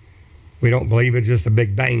 We don't believe it's just a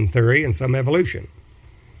Big Bang theory and some evolution.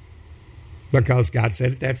 Because God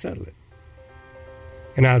said it, that settled it.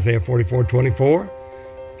 In Isaiah 44:24,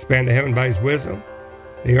 expand the heaven by his wisdom,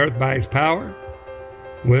 the earth by his power,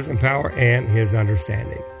 wisdom, power, and his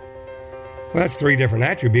understanding. Well, that's three different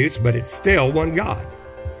attributes, but it's still one God.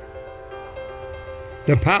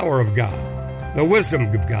 The power of God, the wisdom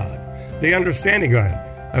of God, the understanding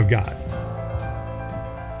of God.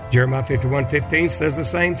 Jeremiah 51:15 says the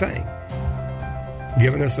same thing,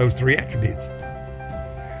 giving us those three attributes.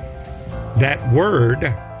 That word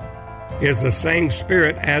is the same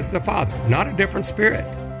spirit as the Father, not a different spirit.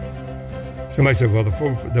 Somebody said, well,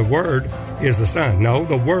 the word is the Son. No,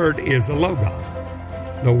 the word is the Logos.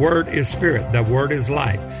 The word is spirit. The word is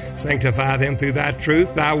life. Sanctify them through thy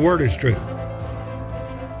truth. Thy word is truth.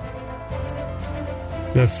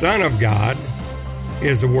 The Son of God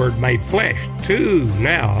is the Word made flesh. Two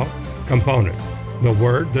now components. The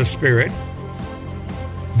Word, the Spirit,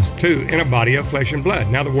 two in a body of flesh and blood.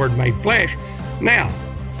 Now the Word made flesh. Now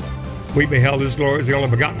we beheld his glory as the only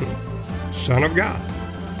begotten Son of God.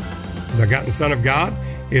 The begotten Son of God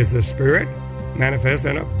is the Spirit manifest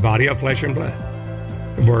in a body of flesh and blood.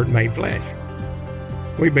 The Word made flesh.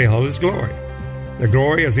 We beheld his glory. The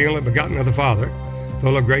glory is the only begotten of the Father,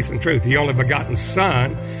 full of grace and truth. The only begotten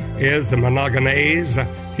Son is the monogenes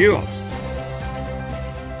huios,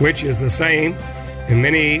 which is the same in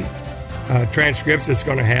many transcripts. It's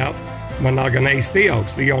going to have monogenes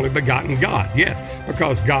theos, the only begotten God. Yes,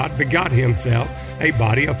 because God begot himself a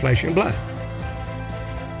body of flesh and blood.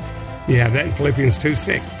 You have that in Philippians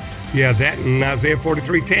 2:6. You have that in Isaiah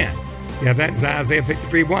 43:10. You have that in Isaiah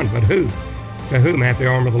 53:1. But who? To whom hath the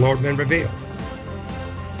arm of the Lord been revealed?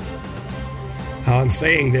 I'm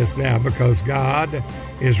saying this now because God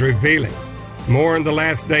is revealing more in the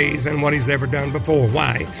last days than what he's ever done before.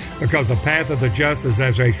 Why? Because the path of the just is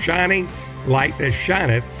as a shining light that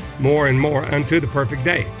shineth more and more unto the perfect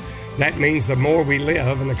day. That means the more we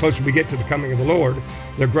live and the closer we get to the coming of the Lord,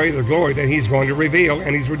 the greater the glory that he's going to reveal,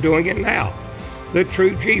 and he's doing it now. The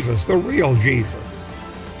true Jesus, the real Jesus.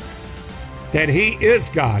 That he is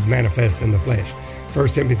God manifest in the flesh.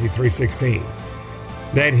 1 Timothy 3:16.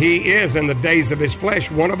 That he is in the days of his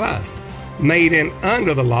flesh one of us, made in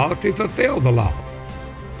under the law to fulfill the law.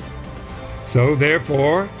 So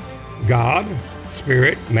therefore, God,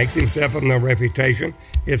 Spirit, makes himself of no reputation.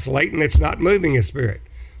 It's latent, it's not moving his spirit.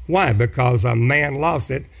 Why? Because a man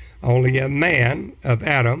lost it. Only a man of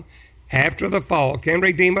Adam, after the fall, can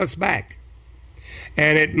redeem us back.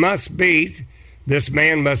 And it must be, this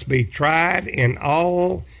man must be tried in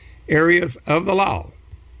all areas of the law.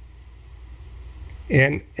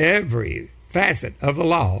 In every facet of the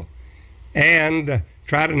law, and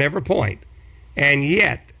tried in every point, and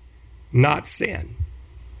yet not sin.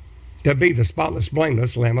 To be the spotless,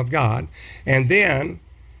 blameless Lamb of God, and then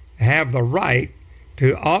have the right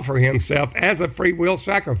to offer himself as a free will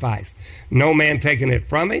sacrifice. No man taking it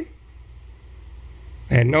from him,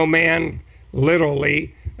 and no man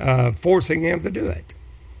literally forcing him to do it.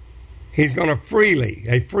 He's going to freely,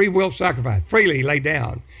 a free will sacrifice, freely lay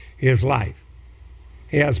down his life.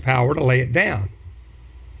 He has power to lay it down.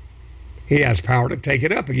 He has power to take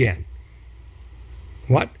it up again.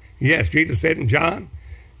 What? Yes, Jesus said in John,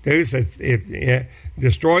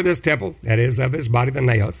 destroy this temple, that is, of his body, the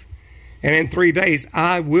nails, and in 3 days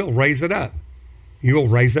I will raise it up. You'll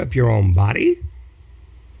raise up your own body?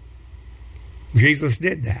 Jesus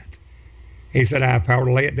did that. He said, I have power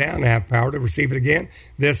to lay it down, I have power to receive it again.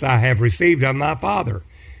 This I have received of my Father.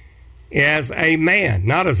 As a man,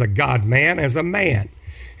 not as a God man, as a man.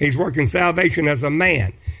 He's working salvation as a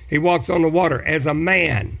man. He walks on the water as a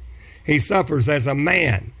man. He suffers as a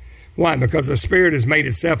man. Why? Because the Spirit has made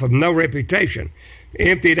itself of no reputation,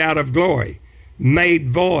 emptied out of glory, made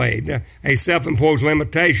void, a self-imposed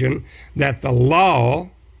limitation that the law,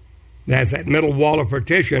 that's that middle wall of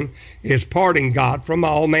partition, is parting God from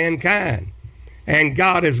all mankind. And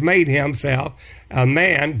God has made himself a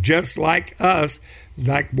man just like us,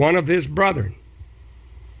 like one of his brethren,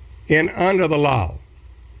 in under the law.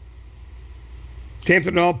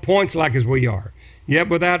 Tempted in all points like as we are, yet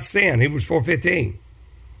without sin. Hebrews 4:15.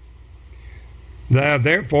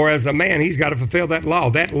 Therefore, as a man, he's got to fulfill that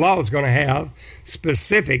law. That law is going to have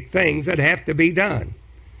specific things that have to be done.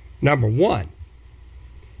 Number one,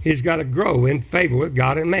 he's got to grow in favor with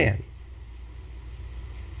God and man.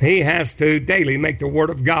 He has to daily make the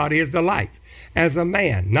Word of God his delight as a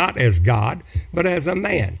man, not as God, but as a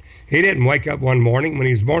man. He didn't wake up one morning when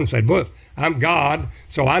he was born and said, "Look, I'm God,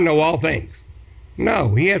 so I know all things."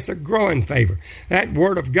 No, he has to grow in favor. That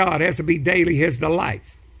Word of God has to be daily his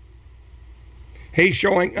delights. He's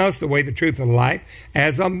showing us the way, the truth, and life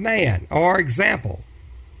as a man, our example,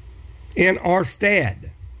 in our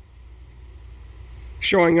stead.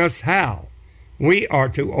 Showing us how we are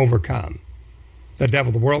to overcome the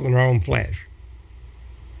devil, the world, and our own flesh.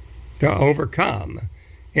 To overcome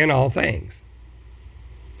in all things.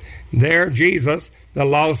 There, Jesus, the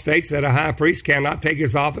law states that a high priest cannot take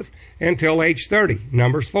his office until age 30,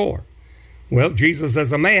 Numbers 4. Well, Jesus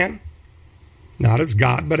as a man, not as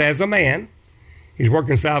God, but as a man, he's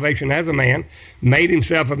working salvation as a man, made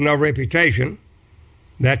himself of no reputation.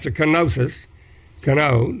 That's a kenosis.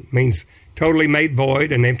 Keno means totally made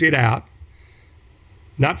void and emptied out.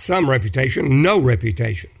 Not some reputation, no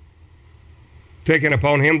reputation. Taking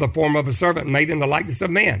upon him the form of a servant, made in the likeness of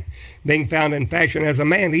men. Being found in fashion as a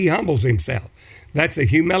man, he humbles himself. That's the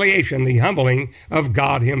humiliation, the humbling of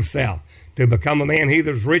God himself. To become a man, he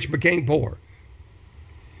that was rich became poor.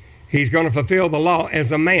 He's going to fulfill the law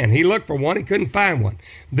as a man. He looked for one, he couldn't find one.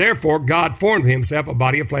 Therefore, God formed himself a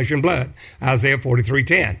body of flesh and blood. Isaiah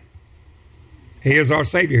 43:10. He is our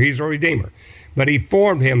Savior, he's our Redeemer. But he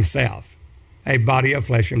formed himself a body of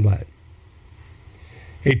flesh and blood.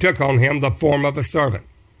 He took on him the form of a servant.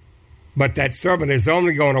 But that servant is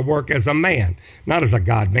only going to work as a man, not as a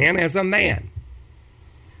God-man, as a man.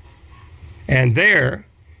 And there,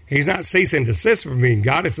 he's not cease and desist from being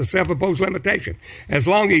God. It's a self-imposed limitation. As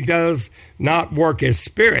long as he does not work as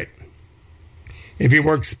spirit, if he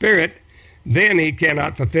works spirit, then he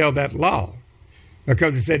cannot fulfill that law.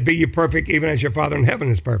 Because it said, be ye perfect even as your Father in heaven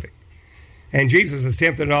is perfect. And Jesus is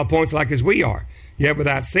tempted at all points like as we are, yet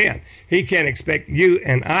without sin. He can't expect you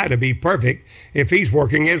and I to be perfect if he's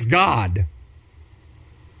working as God.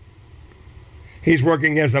 He's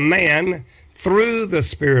working as a man through the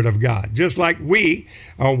Spirit of God, just like we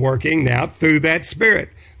are working now through that Spirit.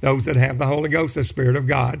 Those that have the Holy Ghost, the Spirit of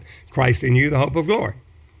God, Christ in you, the hope of glory.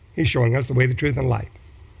 He's showing us the way, the truth, and life.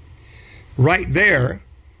 Right there,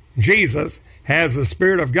 Jesus has the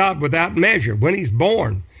Spirit of God without measure when he's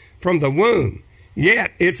born from the womb.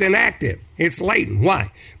 Yet it's inactive. It's latent. Why?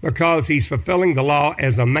 Because he's fulfilling the law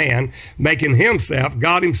as a man, making himself,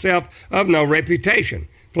 God himself, of no reputation.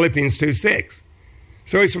 Philippians 2:6.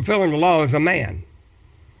 So he's fulfilling the law as a man.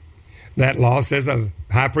 That law says a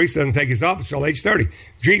high priest doesn't take his office until age 30.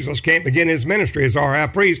 Jesus can't begin his ministry as our high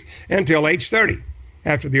priest until age 30,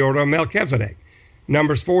 after the order of Melchizedek.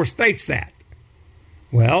 Numbers 4 states that.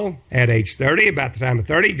 Well, at age 30, about the time of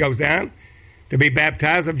 30, he goes down to be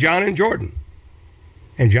baptized of John in Jordan.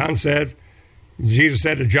 And John says, Jesus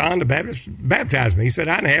said to John the Baptist, baptize me. He said,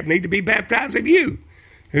 I have need to be baptized of you.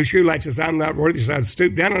 Whose shoe latches I'm not worthy, so I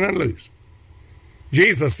stoop down and unloose.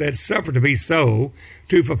 Jesus said, suffer to be so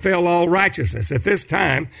to fulfill all righteousness. At this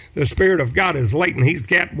time, the Spirit of God is latent. He's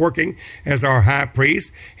kept working as our high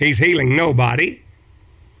priest. He's healing nobody.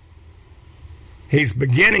 He's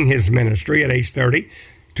beginning his ministry at age 30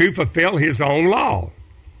 to fulfill his own law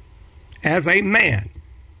as a man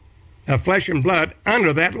of flesh and blood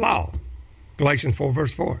under that law. Galatians 4,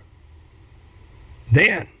 verse 4.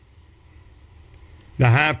 Then, the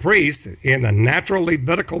high priest in the natural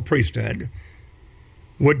Levitical priesthood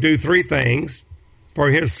would do three things for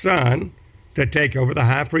his son to take over the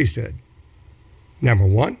high priesthood. Number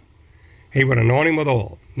one, he would anoint him with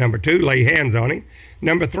oil. Number two, lay hands on him.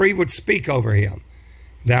 Number three, would speak over him.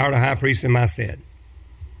 Thou art a high priest in my stead.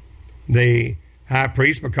 The high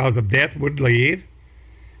priest, because of death, would leave,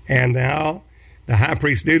 and now the high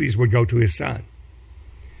priest's duties would go to his son.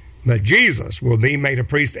 But Jesus will be made a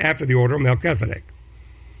priest after the order of Melchizedek.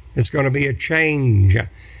 It's going to be a change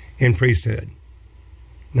in priesthood.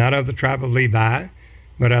 Not of the tribe of Levi,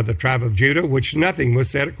 but of the tribe of Judah, which nothing was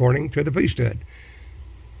said according to the priesthood.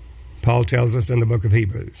 Paul tells us in the book of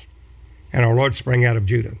Hebrews. And our Lord sprang out of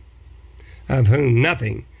Judah, of whom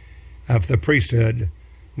nothing of the priesthood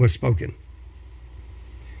was spoken.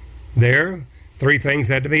 There, three things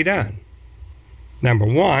had to be done. Number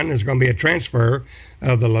one is going to be a transfer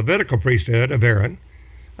of the Levitical priesthood of Aaron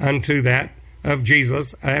unto that of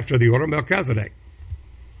Jesus after the order of Melchizedek,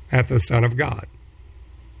 after the Son of God.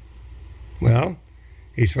 Well,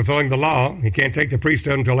 he's fulfilling the law. He can't take the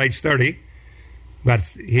priesthood until age 30,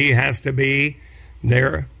 but he has to be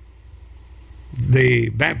there, the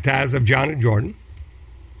baptized of John in Jordan.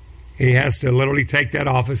 He has to literally take that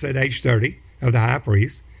office at age 30 of the high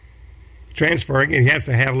priest, transferring, and he has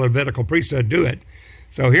to have a Levitical priesthood do it.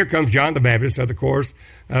 So here comes John the Baptist of the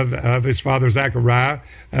course of his father Zechariah,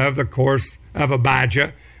 of the course of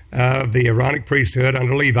Abijah, of the Aaronic priesthood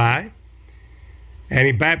under Levi. And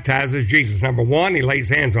he baptizes Jesus. Number one, he lays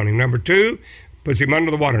hands on him. Number two, puts him under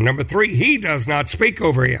the water. Number three, he does not speak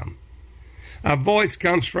over him. A voice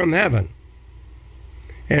comes from heaven.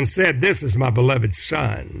 and said, "This is my beloved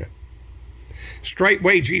Son."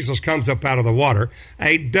 Straightway Jesus comes up out of the water.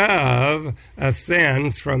 A dove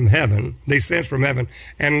descends from heaven,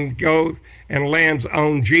 and goes and lands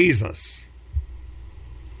on Jesus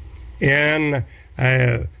in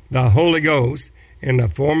the Holy Ghost in the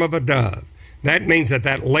form of a dove. That means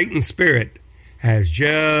that latent spirit has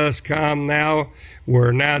just come now,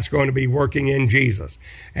 where now it's going to be working in Jesus.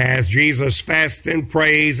 As Jesus fasts and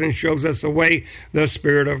prays and shows us the way, the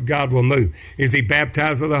Spirit of God will move. Is he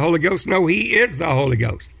baptized with the Holy Ghost? No, he is the Holy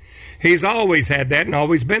Ghost. He's always had that and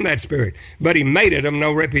always been that Spirit, but he made it of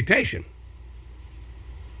no reputation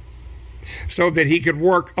so that he could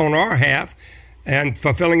work on our half and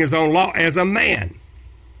fulfilling his own law as a man.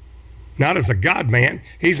 Not as a God-man.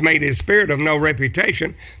 He's made his Spirit of no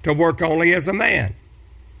reputation to work only as a man.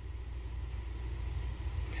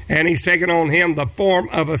 And he's taken on him the form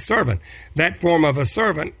of a servant. That form of a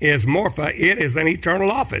servant is morpha. It is an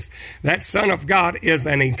eternal office. That Son of God is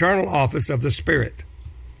an eternal office of the Spirit.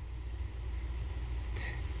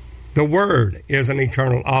 The Word is an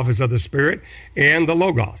eternal office of the Spirit and the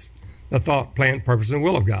Logos, the thought, plan, purpose, and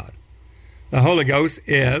will of God. The Holy Ghost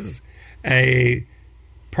is a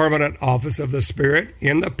permanent office of the Spirit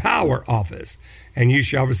in the power office. And you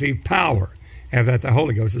shall receive power, and that the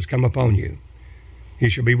Holy Ghost has come upon you. You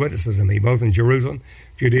shall be witnesses of me, both in Jerusalem,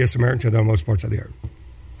 Judea, Samaria, and to the utmost parts of the earth,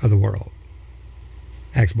 of the world.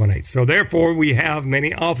 Acts 1:8. So therefore we have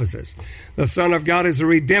many offices. The Son of God is the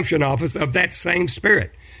redemption office of that same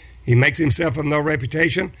Spirit. He makes himself of no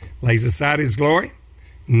reputation, lays aside his glory,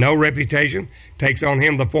 no reputation, takes on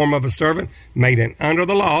him the form of a servant, made it under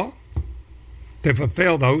the law, to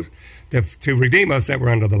fulfill those, to redeem us that were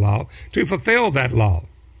under the law, to fulfill that law.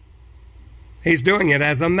 He's doing it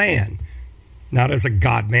as a man, not as a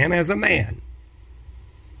God-man, as a man.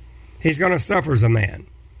 He's going to suffer as a man.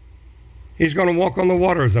 He's going to walk on the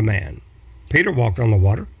water as a man. Peter walked on the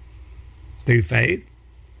water through faith.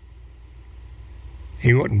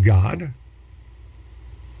 He wasn't God.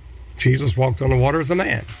 Jesus walked on the water as a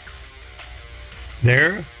man.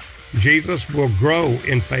 There, Jesus will grow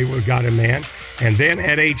in favor with God and man, and then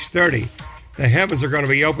at age 30, the heavens are going to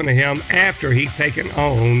be open to him after he's taken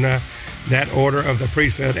on that order of the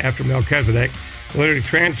priesthood after Melchizedek, literally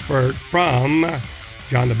transferred from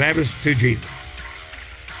John the Baptist to Jesus.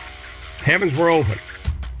 Heavens were open.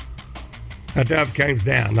 A dove came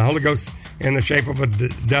down. The Holy Ghost in the shape of a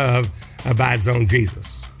dove abides on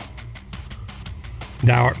Jesus.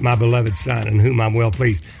 Thou art my beloved Son, in whom I'm well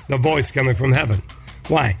pleased. The voice coming from heaven.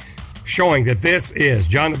 Why? Showing that this is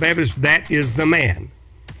John the Baptist, that is the man.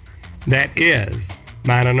 That is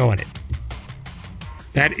mine anointed.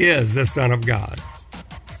 That is the Son of God.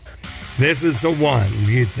 This is the one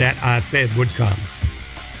that I said would come.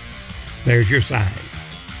 There's your sign.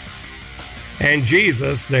 And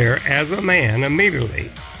Jesus there as a man, immediately,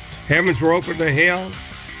 heavens were opened to him.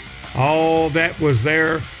 All that was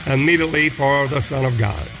there immediately for the Son of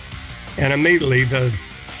God. And immediately the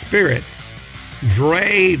Spirit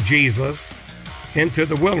drave Jesus into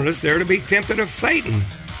the wilderness there to be tempted of Satan.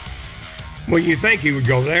 Well, you think he would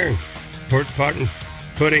go there and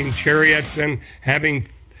putting chariots and having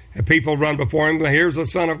people run before him, here's the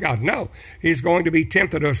Son of God. No, he's going to be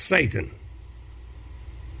tempted of Satan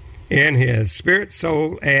in his spirit,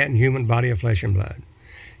 soul, and human body of flesh and blood.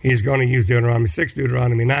 He's going to use Deuteronomy 6,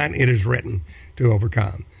 Deuteronomy 9, it is written, to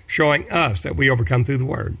overcome, showing us that we overcome through the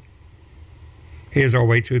Word. He is our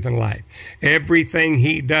way, truth, and life. Everything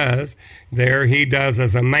he does there, he does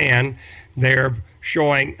as a man, there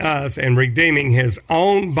showing us and redeeming his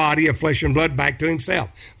own body of flesh and blood back to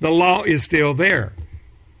himself. The law is still there.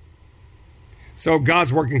 So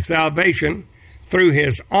God's working salvation through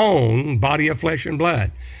his own body of flesh and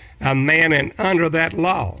blood. A man and under that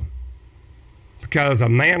law. Because a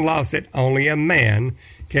man lost it, only a man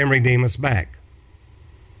can redeem us back.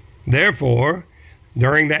 Therefore,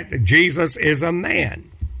 during that, Jesus is a man.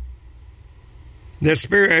 The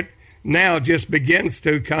Spirit now just begins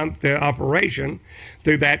to come to operation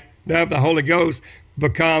through that of the Holy Ghost,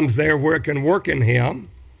 becomes there where it can work in him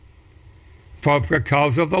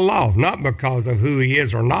because of the law, not because of who he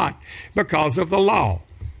is or not, because of the law.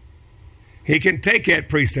 He can take that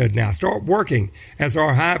priesthood now, start working as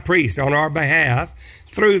our high priest on our behalf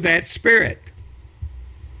through that Spirit.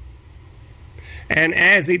 And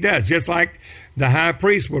as he does, just like the high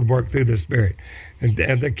priest would work through the Spirit, and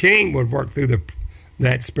the king would work through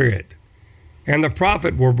that Spirit, and the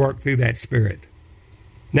prophet would work through that Spirit.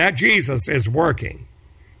 Now Jesus is working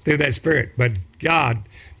through that Spirit, but God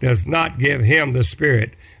does not give him the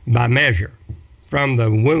Spirit by measure from the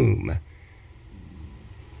womb.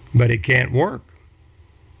 But it can't work.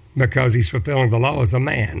 because he's fulfilling the law as a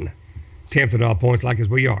man, tempted at all points like as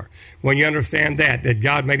we are. When you understand that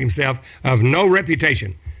God made himself of no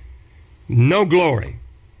reputation, no glory,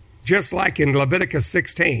 just like in Leviticus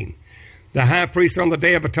 16, the high priest on the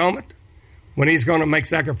Day of Atonement, when he's going to make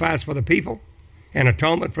sacrifice for the people and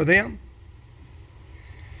atonement for them,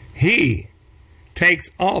 he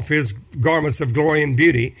takes off his garments of glory and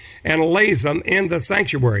beauty and lays them in the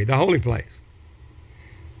sanctuary, the holy place,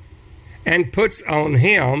 and puts on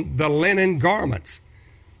him the linen garments,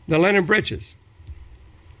 the linen breeches,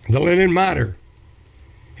 the linen mitre.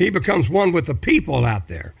 He becomes one with the people out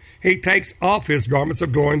there. He takes off his garments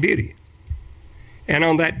of glory and beauty. And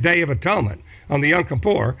on that Day of Atonement, on the Yom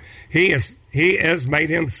Kippur, he has made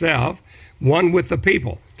himself one with the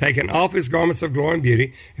people, taking off his garments of glory and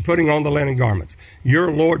beauty and putting on the linen garments.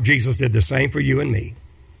 Your Lord Jesus did the same for you and me.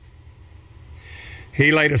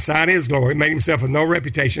 He laid aside his glory, made himself with no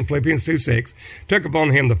reputation, Philippians 2:6, took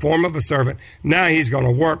upon him the form of a servant. Now he's going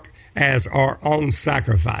to work as our own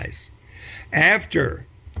sacrifice. After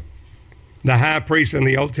the high priest in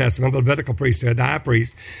the Old Testament, the Levitical priesthood, the high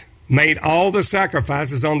priest, made all the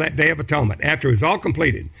sacrifices on that Day of Atonement, after it was all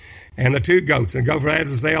completed, and the two goats, and the goat for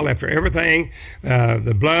Azazel, after everything,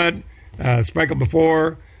 the blood sprinkled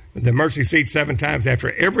before the mercy seat 7 times,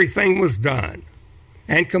 after everything was done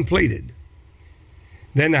and completed,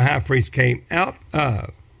 then the high priest came out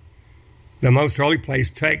of the most holy place,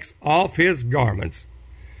 takes off his garments,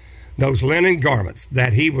 those linen garments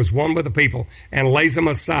that he was one with the people, and lays them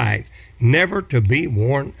aside, never to be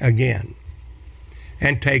worn again,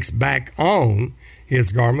 and takes back on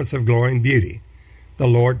his garments of glory and beauty. The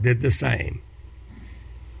Lord did the same.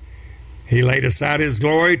 He laid aside his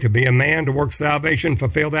glory to be a man, to work salvation,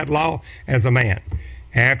 fulfill that law as a man.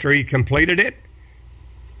 After he completed it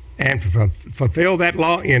and fulfill that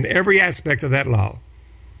law in every aspect of that law,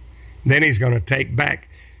 then he's going to take back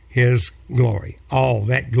his glory. All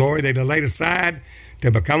that glory that he laid aside to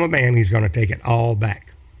become a man, he's going to take it all back.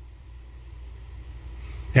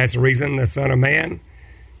 That's the reason the Son of Man,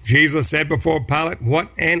 Jesus said before Pilate, "What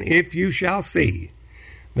and if you shall see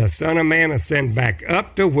the Son of Man ascend back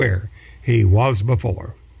up to where he was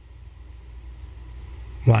before."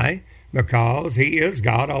 Why? Because he is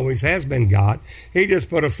God, always has been God. He just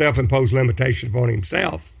put a self-imposed limitation upon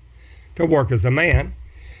himself to work as a man.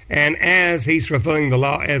 And as he's fulfilling the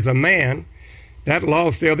law as a man, that law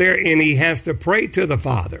is still there, and he has to pray to the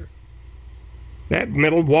Father. That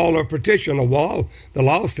middle wall of partition, the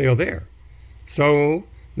law is still there. So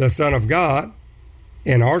the Son of God,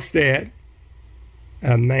 in our stead,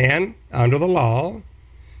 a man under the law,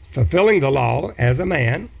 fulfilling the law as a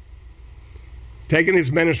man, taking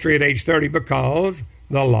his ministry at age 30, because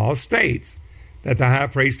the law states that the high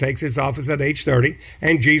priest takes his office at age 30,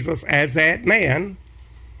 and Jesus, as that man,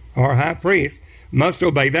 our high priest, must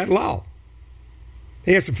obey that law.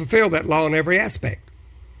 He has to fulfill that law in every aspect,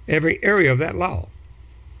 every area of that law,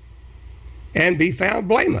 and be found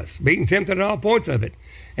blameless, being tempted at all points of it,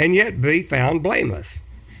 and yet be found blameless,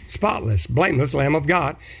 spotless, blameless Lamb of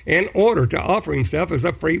God, in order to offer himself as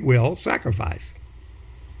a free will sacrifice,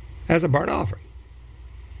 as a burnt offering.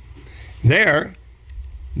 There,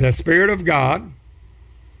 the Spirit of God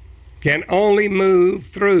can only move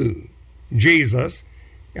through Jesus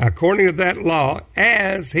according to that law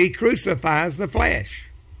as he crucifies the flesh.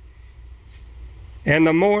 And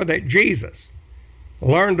the more that Jesus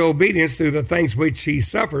learned obedience through the things which he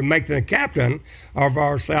suffered, making the captain of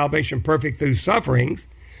our salvation perfect through sufferings,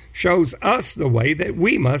 shows us the way that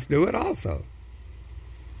we must do it also.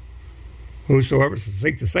 Whosoever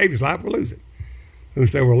seek to save his life will lose it.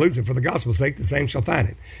 Whosoever will lose it for the gospel's sake, the same shall find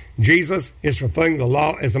it. Jesus is fulfilling the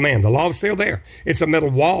law as a man. The law is still there. It's a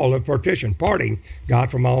middle wall of partition, parting God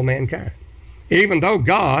from all mankind. Even though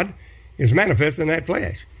God is manifest in that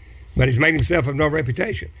flesh, but he's made himself of no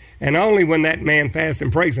reputation. And only when that man fasts and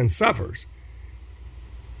prays and suffers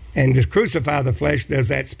and to crucify the flesh does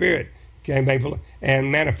that Spirit come able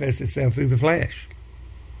and manifest itself through the flesh.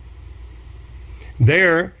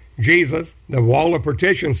 There, Jesus, the wall of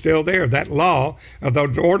partition is still there. That law of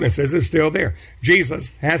those ordinances is still there.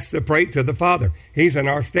 Jesus has to pray to the Father. He's in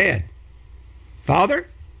our stead. Father,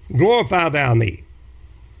 glorify thou me.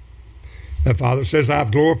 The Father says,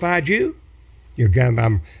 I've glorified you.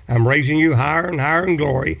 I'm raising you higher and higher in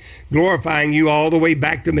glory, glorifying you all the way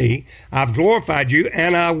back to me. I've glorified you,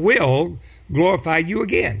 and I will glorify you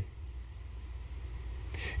again.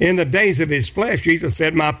 In the days of his flesh, Jesus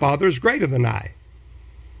said, my Father is greater than I.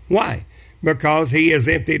 Why? Because he is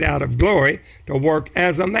emptied out of glory to work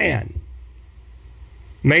as a man,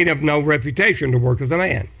 made of no reputation to work as a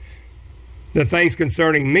man. The things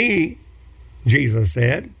concerning me, Jesus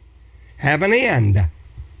said, have an end.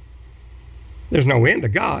 There's no end to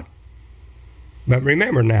God. But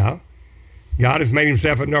remember now, God has made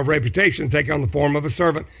himself of no reputation to take on the form of a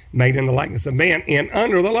servant, made in the likeness of man, and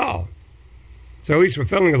under the law. So he's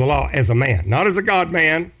fulfilling the law as a man, not as a God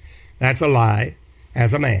man. That's a lie.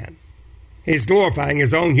 As a man. He's glorifying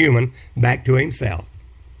his own human back to himself.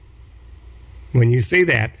 When you see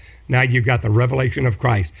that, now you've got the revelation of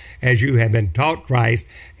Christ. As you have been taught Christ,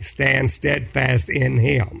 stand steadfast in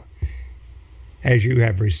him. As you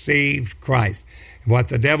have received Christ. What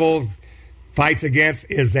the devil fights against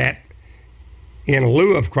is that in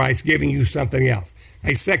lieu of Christ giving you something else,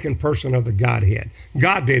 a second person of the Godhead.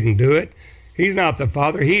 God didn't do it. He's not the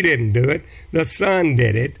Father. He didn't do it. The Son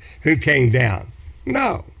did it, who came down.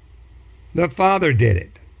 No, the Father did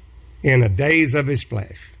it in the days of his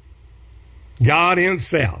flesh. God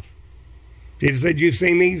himself. Jesus said, you've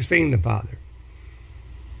seen me, you've seen the Father.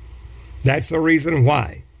 That's the reason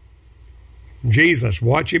why. Jesus,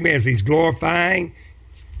 watch him as he's glorifying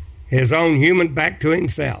his own human back to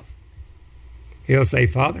himself. He'll say,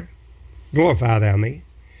 Father, glorify thou me.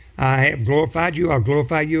 I have glorified you, I'll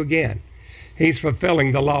glorify you again. He's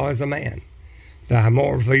fulfilling the law as a man. The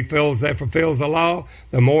more he fulfills the law,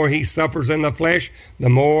 the more he suffers in the flesh, the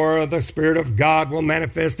more the Spirit of God will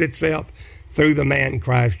manifest itself through the man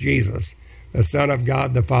Christ Jesus, the Son of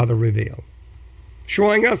God, the Father revealed,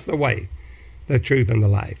 showing us the way, the truth, and the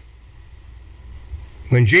life.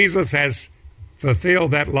 When Jesus has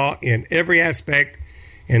fulfilled that law in every aspect,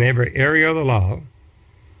 in every area of the law,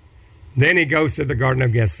 then he goes to the Garden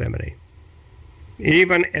of Gethsemane.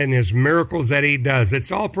 Even in his miracles that he does,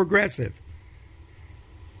 it's all progressive.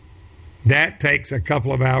 That takes a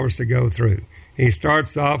couple of hours to go through. He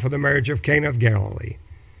starts off with the marriage of Cana of Galilee,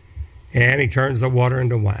 and he turns the water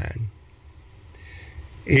into wine.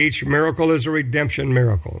 Each miracle is a redemption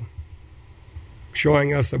miracle,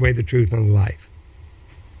 showing us the way, the truth, and the life.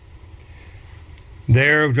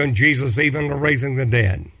 There, when Jesus even raising the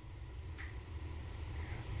dead,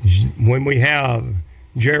 when we have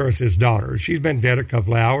Jairus' daughter, she's been dead a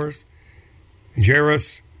couple of hours.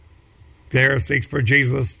 Jairus there seeks for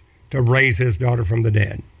Jesus to raise his daughter from the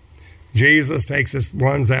dead. Jesus takes his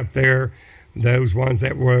ones up there, those ones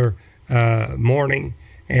that were mourning,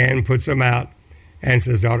 and puts them out and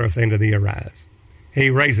says, daughter, I say unto thee, arise. He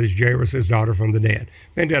raises Jairus' daughter from the dead.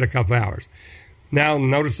 Been dead a couple of hours. Now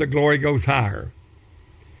notice the glory goes higher.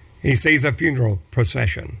 He sees a funeral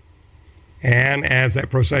procession. And as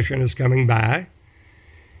that procession is coming by,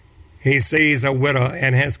 he sees a widow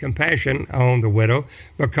and has compassion on the widow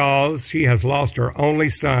because she has lost her only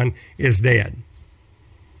son, is dead.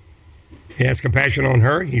 He has compassion on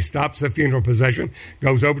her. He stops the funeral procession,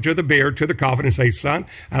 goes over to the bier, to the coffin, and says, son,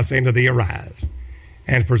 I say unto thee, arise,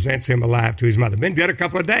 and presents him alive to his mother. Been dead a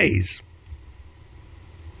couple of days.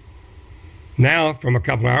 Now, from a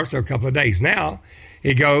couple of hours to a couple of days. Now,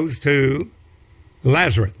 he goes to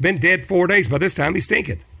Lazarus. Been dead 4 days. By this time, he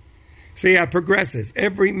stinketh. See how it progresses.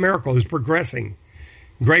 Every miracle is progressing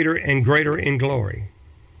greater and greater in glory.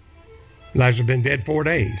 Lazarus been dead 4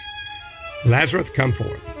 days. Lazarus, come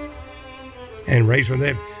forth and raise from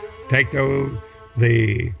the dead. Take the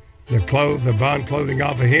bond clothing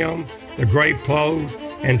off of him, the grave clothes,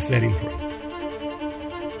 and set him free.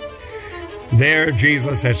 There,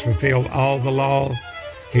 Jesus has fulfilled all the law.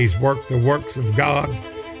 He's worked the works of God.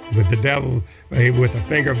 With the devil, with the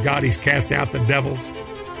finger of God, he's cast out the devils.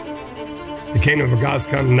 The kingdom of God's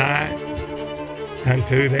come nigh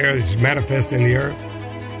unto there is manifest in the earth.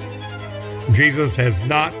 Jesus has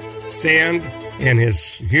not sinned in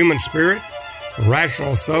his human spirit,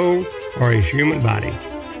 rational soul, or his human body.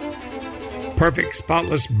 Perfect,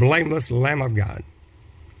 spotless, blameless Lamb of God.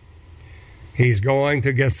 He's going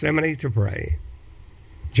to Gethsemane to pray.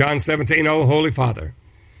 John 17, O Holy Father,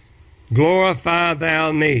 glorify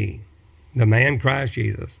thou me, the man Christ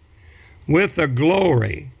Jesus, with the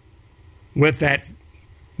glory, with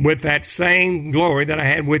that same glory that I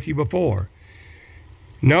had with you before.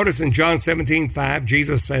 Notice in John 17:5,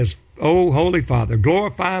 Jesus says, O Holy Father,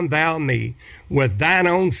 glorify thou me with thine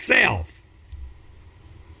own self.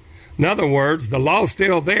 In other words, the law's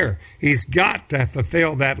still there. He's got to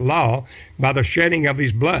fulfill that law by the shedding of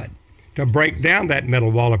his blood to break down that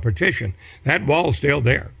middle wall of partition. That wall's still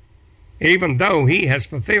there. Even though he has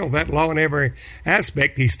fulfilled that law in every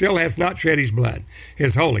aspect, he still has not shed his blood,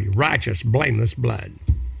 his holy, righteous, blameless blood.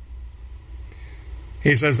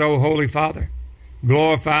 He says, O Holy Father,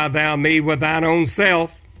 glorify thou me with thine own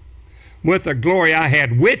self, with the glory I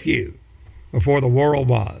had with you before the world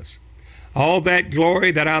was. All that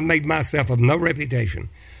glory that I made myself of no reputation,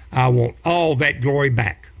 I want all that glory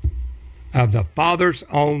back of the Father's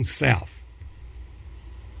own self.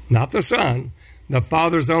 Not the Son, the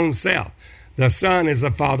Father's own self. The Son is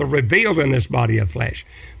the Father revealed in this body of flesh.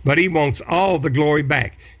 But he wants all the glory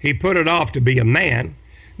back. He put it off to be a man.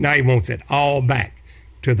 Now he wants it all back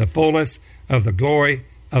to the fullness of the glory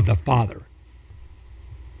of the Father.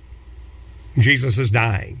 Jesus is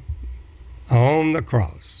dying on the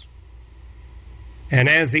cross. And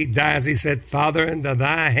as he dies, he said, Father, into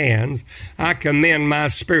thy hands I commend my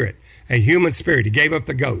spirit, a human spirit. He gave up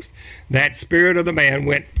the ghost. That spirit of the man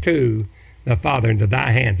went to the Father, into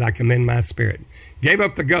thy hands I commend my spirit. Gave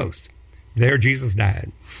up the ghost. There Jesus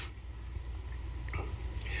died.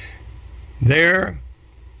 There,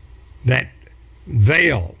 that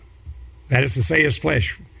veil, that is to say his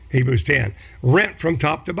flesh, Hebrews 10, rent from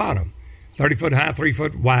top to bottom. 30 foot high, 3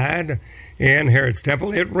 foot wide in Herod's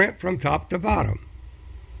temple. It rent from top to bottom.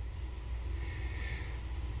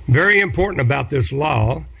 Very important about this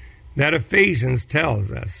law that Ephesians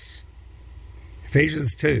tells us.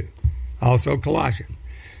 Ephesians 2, also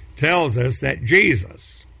Colossians, tells us that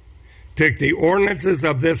Jesus took the ordinances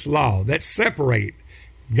of this law that separate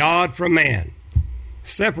God from man,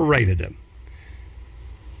 separated them.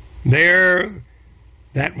 There,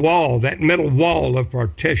 that wall, that middle wall of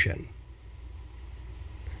partition,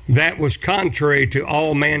 that was contrary to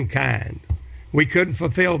all mankind. We couldn't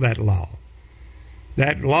fulfill that law.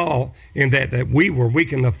 That law in that we were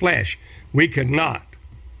weak in the flesh. We could not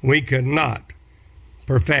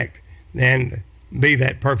perfect and be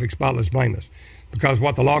that perfect, spotless, blameless. Because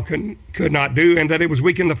what the law could not do, and that it was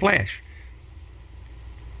weak in the flesh.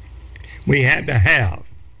 We had to have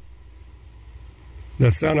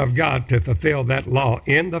the Son of God to fulfill that law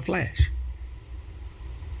in the flesh.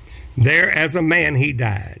 There as a man he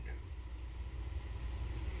died.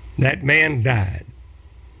 That man died.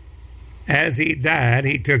 As he died,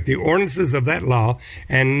 he took the ordinances of that law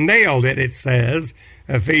and nailed it, it says,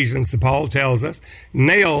 Ephesians, Paul tells us,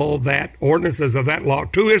 nailed that ordinances of that law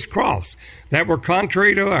to his cross that were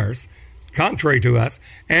contrary to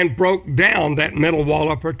us, and broke down that middle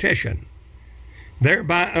wall of partition.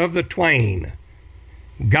 Thereby of the twain,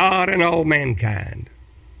 God and all mankind,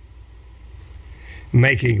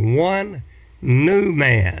 making one new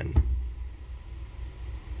man.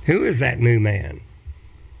 Who is that new man?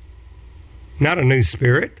 Not a new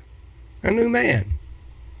spirit, a new man.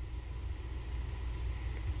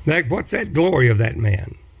 What's that glory of that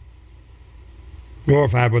man?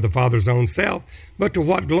 Glorified with the Father's own self, but to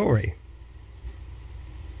what glory?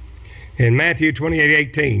 In Matthew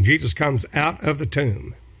 28:18, Jesus comes out of the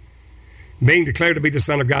tomb, being declared to be the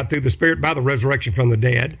Son of God through the Spirit by the resurrection from the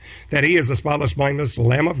dead, that he is the spotless, blameless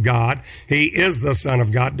Lamb of God. He is the Son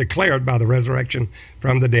of God, declared by the resurrection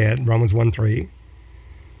from the dead, Romans 1:3.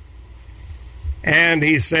 And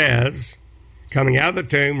he says, coming out of the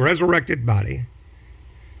tomb, resurrected body,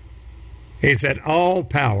 he said, all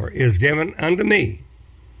power is given unto me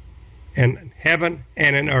in heaven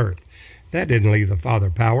and in earth. That didn't leave the Father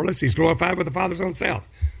powerless. He's glorified with the Father's own self.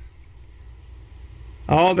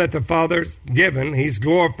 All that the Father's given, he's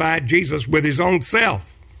glorified Jesus with his own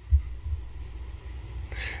self.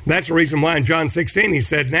 That's the reason why in John 16 he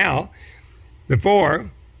said, now, before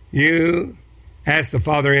you ask the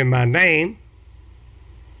Father in my name,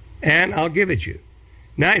 and I'll give it you.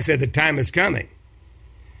 Now he said, the time is coming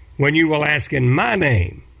when you will ask in my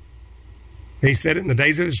name. He said it in the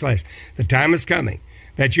days of his flesh. The time is coming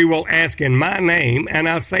that you will ask in my name, and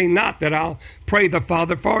I'll say not that I'll pray the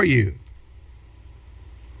Father for you.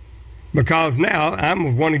 Because now I'm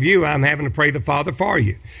with one of you, I'm having to pray the Father for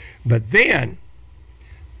you. But then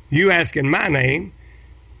you ask in my name,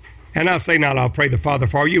 and I'll say not I'll pray the Father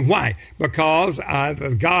for you. Why? Because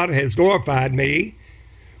God has glorified me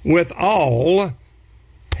with all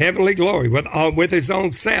heavenly glory, with his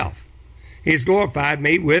own self. He's glorified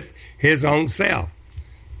me with his own self.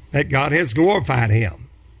 That God has glorified him.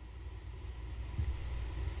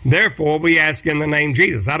 Therefore, we ask in the name of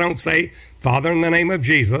Jesus. I don't say, Father, in the name of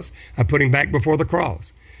Jesus. I put him back before the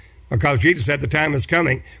cross. Because Jesus said the time is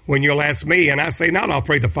coming when you'll ask me, and I say, not I'll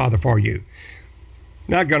pray the Father for you.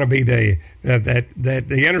 Not going to be the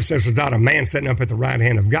intercessor is not a man sitting up at the right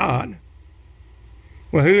hand of God.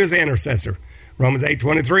 Well, who is the intercessor? Romans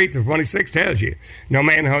 8:23-26 tells you, no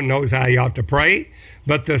man knows how he ought to pray,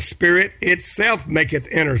 but the Spirit itself maketh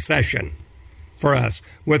intercession for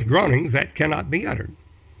us with groanings that cannot be uttered.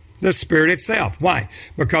 The Spirit itself. Why?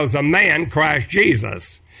 Because the man, Christ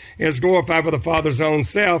Jesus, is glorified with the Father's own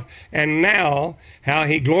self, and now how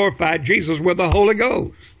he glorified Jesus with the Holy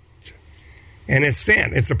Ghost. And is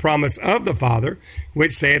sent. It's a promise of the Father,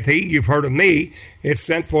 which saith he, you've heard of me, it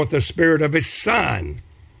sent forth the Spirit of his Son.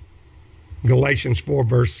 Galatians 4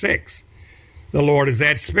 verse 6. The Lord is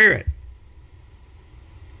that Spirit.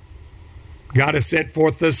 God has sent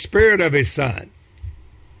forth the Spirit of His Son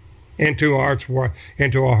into our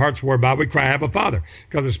hearts whereby we cry, Abba, Father.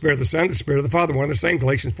 Because the Spirit of the Son, the Spirit of the Father, one and the same,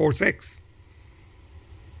 Galatians 4:6.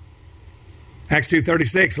 Acts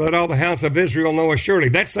 2:36, let all the house of Israel know assuredly,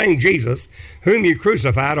 that same Jesus, whom you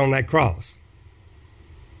crucified on that cross,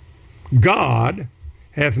 God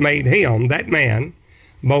hath made him, that man,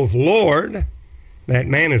 both Lord, that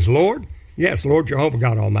man is Lord, yes, Lord Jehovah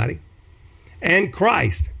God Almighty, and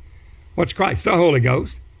Christ. What's Christ? The Holy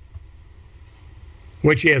Ghost,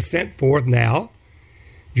 which He has sent forth now.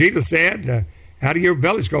 Jesus said, out of your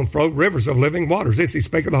bellies going to flow rivers of living waters. This He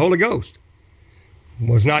spake of the Holy Ghost.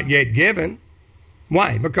 Was not yet given.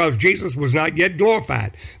 Why? Because Jesus was not yet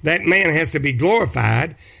glorified. That man has to be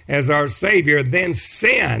glorified as our Savior, then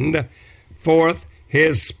send forth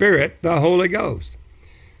His Spirit, the Holy Ghost.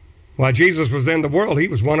 While Jesus was in the world, He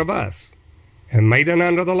was one of us and made it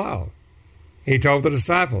under the law. He told the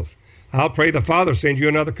disciples, I'll pray the Father send you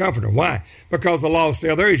another comforter. Why? Because the law is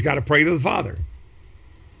still there. He's got to pray to the Father.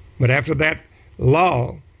 But after that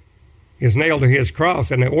law is nailed to His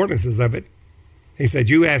cross and the ordinances of it, He said,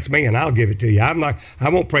 you ask me and I'll give it to you. I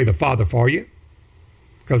won't pray the Father for you,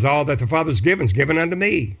 because all that the Father's given is given unto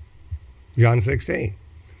me. John 16.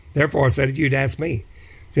 Therefore I said, you'd ask me.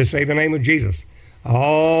 Just say the name of Jesus.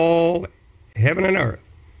 All heaven and earth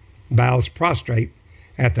bows prostrate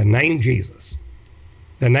at the name Jesus.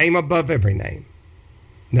 The name above every name.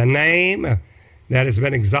 The name that has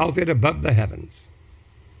been exalted above the heavens.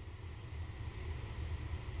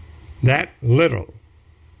 That literal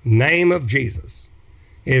name of Jesus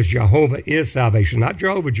is Jehovah is salvation, not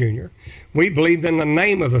Jehovah Jr. We believe in the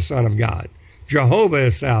name of the Son of God. Jehovah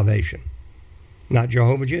is salvation, not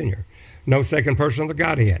Jehovah Jr. No second person of the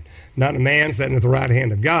Godhead. Not a man sitting at the right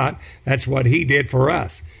hand of God. That's what He did for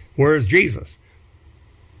us. Where is Jesus?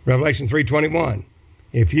 Revelation 3:21.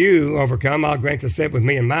 If you overcome, I'll grant to sit with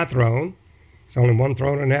me in my throne. There's only one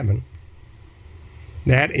throne in heaven.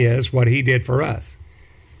 That is what He did for us.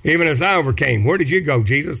 Even as I overcame. Where did you go,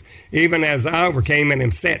 Jesus? Even as I overcame and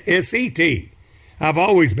am set. S-E-T. I've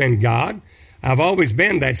always been God. I've always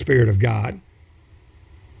been that Spirit of God.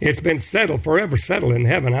 It's been settled, forever settled in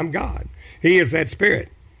heaven. I'm God. He is that Spirit.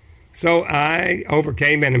 So I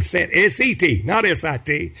overcame and am set. S-E-T, not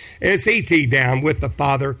S-I-T. S-E-T down with the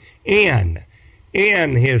Father in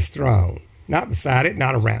His throne. Not beside it,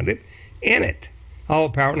 not around it. In it. All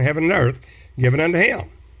power in heaven and earth given unto Him.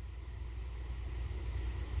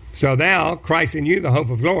 So now, Christ in you, the hope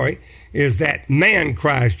of glory, is that man,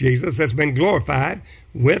 Christ Jesus, has been glorified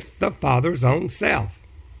with the Father's own self.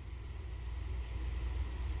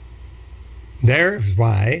 That's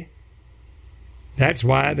why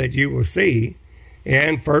that you will see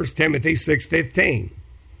in 1 Timothy 6:15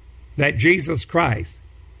 that Jesus Christ,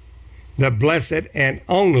 the blessed and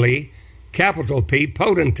only, capital P,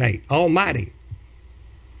 potentate, almighty.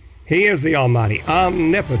 He is the almighty,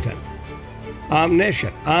 omnipotent,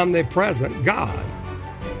 omniscient, omnipresent God.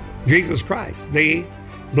 Jesus Christ, the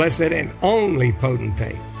blessed and only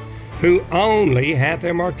potentate, who only hath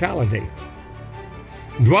immortality,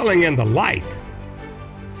 dwelling in the light,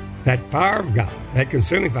 that fire of God, that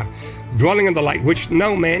consuming fire, dwelling in the light, which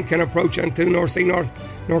no man can approach unto, nor see,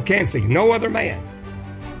 nor can see. No other man.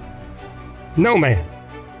 No man.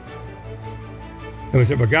 And we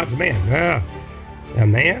said, but God's a man. A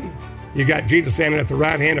man? You got Jesus standing at the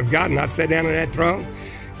right hand of God, not sit down on that throne.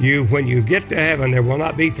 When you get to heaven, there will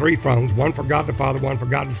not be three thrones, one for God the Father, one for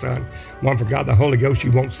God the Son, one for God the Holy Ghost.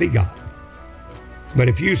 You won't see God. But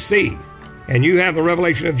if you see, and you have the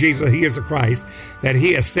revelation of Jesus, He is the Christ, that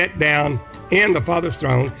He has sat down in the Father's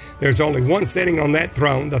throne, there's only one sitting on that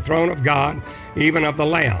throne, the throne of God, even of the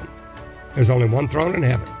Lamb. There's only one throne in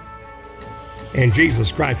heaven. And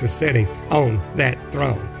Jesus Christ is sitting on that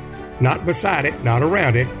throne. Not beside it, not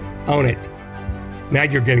around it, on it. Now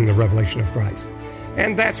you're getting the revelation of Christ.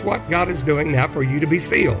 And that's what God is doing now for you to be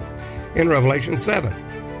sealed in Revelation 7.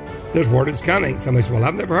 This word is coming. Somebody says, well,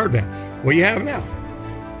 I've never heard that. Well, you have now.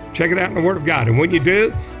 Check it out in the Word of God. And when you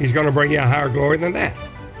do, He's going to bring you a higher glory than that.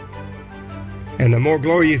 And the more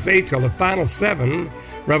glory you see till the final 7,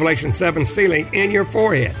 Revelation 7 sealing in your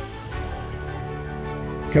forehead.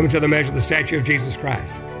 Coming to the measure of the stature of Jesus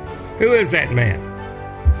Christ. Who is that man?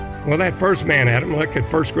 Well, that first man, Adam, look at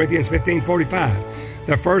 1 Corinthians 15:45.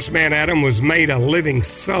 The first man, Adam, was made a living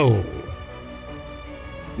soul.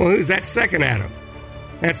 Well, who's that second Adam?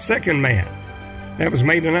 That second man that was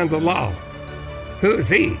made under the law. Who is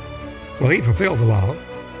he? Well, he fulfilled the law.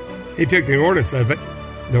 He took the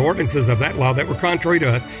ordinances of that law that were contrary to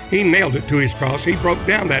us. He nailed it to His cross. He broke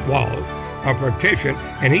down that wall a partition,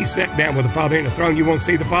 and he sat down with the Father in the throne. You won't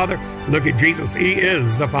see the Father? Look at Jesus. He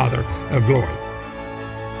is the Father of glory.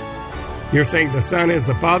 You're saying the Son is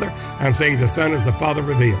the Father? I'm saying the Son is the Father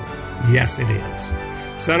revealed. Yes, it is.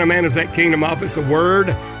 Son of Man is that kingdom office. The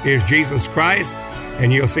Word is Jesus Christ.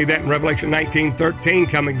 And you'll see that in Revelation 19:13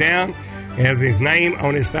 coming down as his name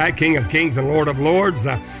on his thigh, King of Kings and Lord of Lords.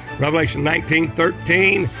 Revelation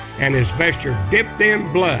 19:13, and his vesture dipped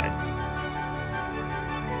in blood.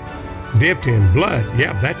 Dipped in blood.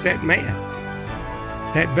 Yeah, that's that man.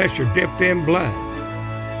 That vesture dipped in blood.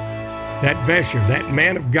 That vesture, that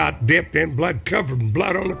man of God dipped in blood, covered in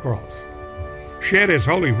blood on the cross. Shed his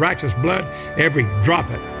holy, righteous blood, every drop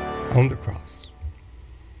of it on the cross.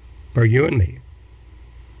 For you and me.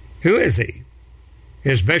 Who is he?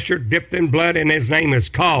 His vesture dipped in blood, and his name is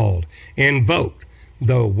called, invoked,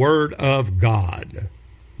 the Word of God.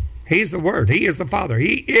 He's the Word. He is the Father.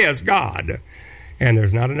 He is God. And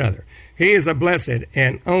there's not another. He is a blessed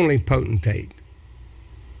and only potentate.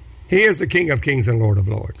 He is the King of Kings and Lord of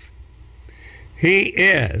Lords. He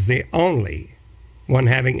is the only one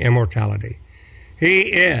having immortality. He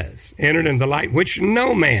is entered in the light which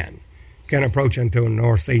no man can approach unto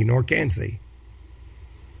nor see nor can see.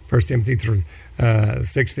 1 Timothy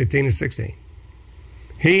 6:15 and 16.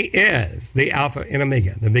 He is the Alpha and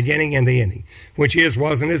Omega, the beginning and the ending, which is,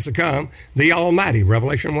 was, and is to come, the Almighty,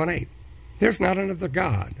 Revelation 1:8. There's not another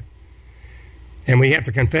God. And we have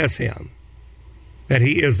to confess him, that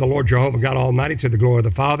he is the Lord Jehovah God Almighty, to the glory of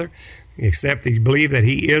the Father. Except that you believe that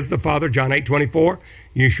he is the Father, John 8:24,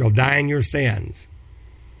 you shall die in your sins.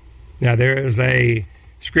 Now there is a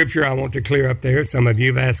scripture I want to clear up there, some of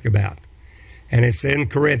you have asked about. And it's in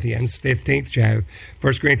Corinthians, 15th chapter,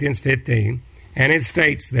 1 Corinthians 15, and it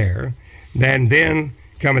states there, that then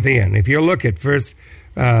cometh the end. If you look at 1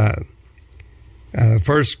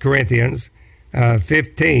 Corinthians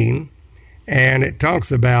 15, and it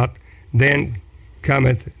talks about then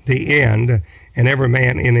cometh the end, and every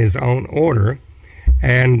man in his own order.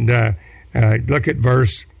 And look at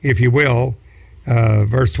verse, if you will,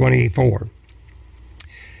 verse 24.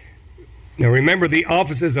 Now remember, the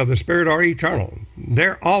offices of the Spirit are eternal.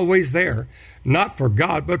 They're always there, not for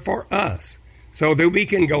God, but for us, so that we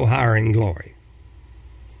can go higher in glory,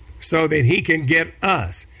 so that he can get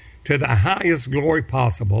us to the highest glory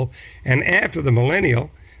possible. And after the millennial,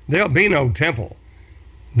 there'll be no temple.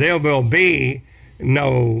 There will be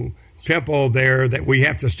no temple there that we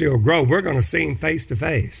have to still grow. We're going to see him face to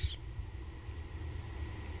face.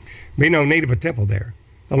 Be no need of a temple there.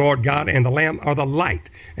 The Lord God and the Lamb are the light,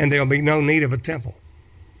 and there'll be no need of a temple.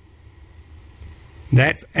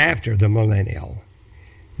 That's after the millennial.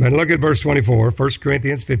 But look at verse 24, 1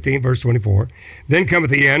 Corinthians 15, verse 24. Then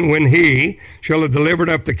cometh the end, when he shall have delivered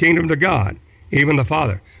up the kingdom to God, even the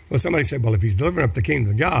Father. Well, somebody said, well, if he's delivering up the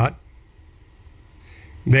kingdom to God,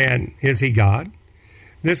 then is he God?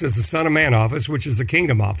 This is the Son of Man office, which is the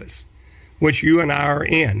kingdom office, which you and I are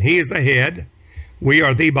in. He is the head. We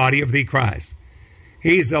are the body of the Christ.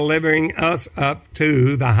 He's delivering us up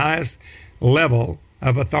to the highest level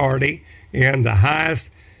of authority in the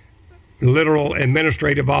highest literal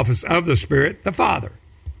administrative office of the Spirit, the Father.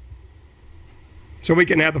 So we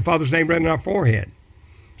can have the Father's name written on our forehead.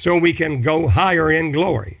 So we can go higher in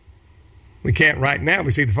glory. We can't right now. We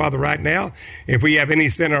see the Father right now. If we have any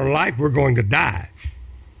sin in our life, we're going to die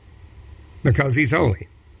because he's holy.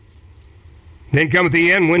 Then cometh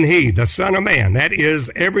the end, when he, the Son of Man, that is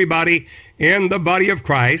everybody in the body of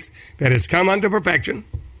Christ that has come unto perfection,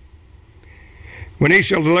 when he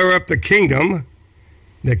shall deliver up the kingdom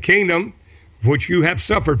which you have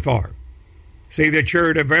suffered for. See, the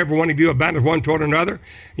charity of every one of you aboundeth one toward another,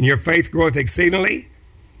 and your faith groweth exceedingly,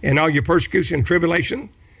 and all your persecution and tribulation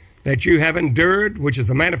that you have endured, which is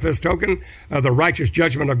the manifest token of the righteous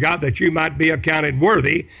judgment of God, that you might be accounted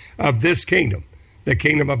worthy of this kingdom, the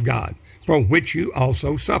kingdom of God, for which you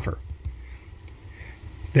also suffer.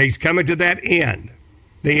 He's coming to that end,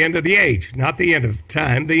 the end of the age, not the end of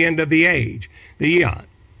time, the end of the age, the eon.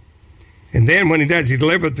 And then when he does, he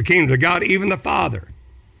delivereth the kingdom to God, even the Father.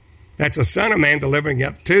 That's the Son of Man delivering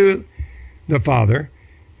up to the Father,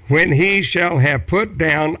 when he shall have put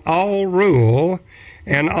down all rule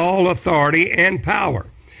and all authority and power.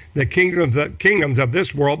 The kingdoms of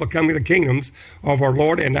this world becoming the kingdoms of our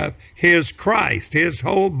Lord and of his Christ, his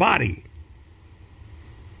whole body.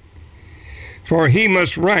 For he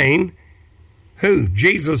must reign, who?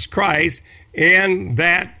 Jesus Christ, in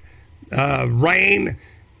that reign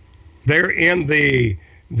there in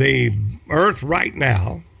the earth right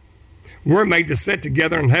now. We're made to sit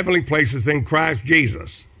together in heavenly places in Christ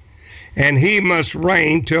Jesus. And he must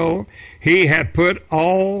reign till he hath put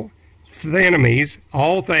all enemies,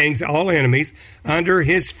 all things, all enemies, under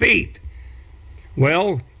his feet.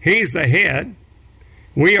 Well, he's the head.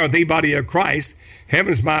 We are the body of Christ.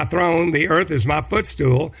 Heaven's my throne. The earth is my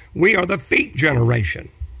footstool. We are the feet generation.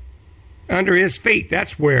 Under his feet,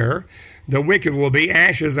 that's where the wicked will be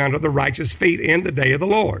ashes under the righteous feet in the day of the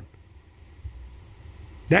Lord.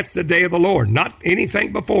 That's the day of the Lord, not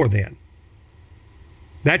anything before then.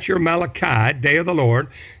 That's your Malachi, day of the Lord,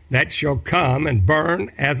 that shall come and burn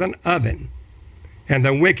as an oven. And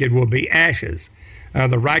the wicked will be ashes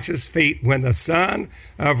under the righteous feet when the Son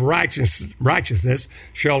of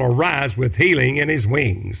righteousness shall arise with healing in his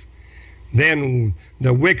wings. Then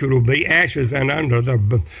the wicked will be ashes and under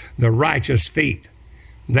the righteous feet.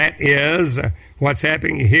 That is what's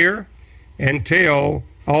happening here until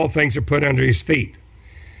all things are put under his feet.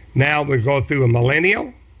 Now we go through a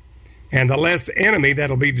millennial, and the last enemy that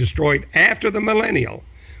will be destroyed after the millennial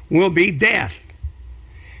will be death.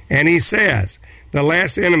 And he says, the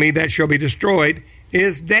last enemy that shall be destroyed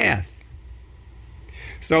is death.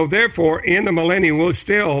 So therefore, in the millennium will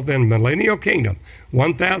still, the millennial kingdom,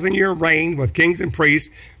 1,000-year reign with kings and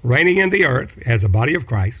priests reigning in the earth as a body of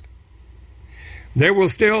Christ. There will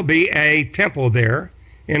still be a temple there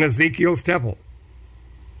in Ezekiel's temple.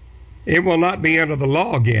 It will not be under the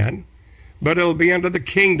law again, but it'll be under the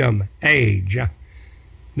kingdom age,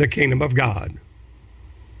 the kingdom of God.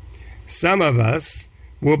 Some of us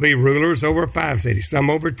will be rulers over 5 cities, some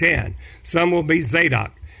over 10. Some will be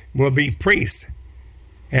Zadok, will be priest,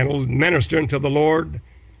 and will minister unto the Lord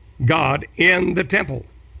God in the temple.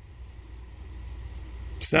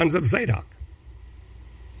 Sons of Zadok,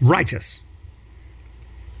 righteous.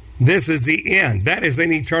 This is the end. That is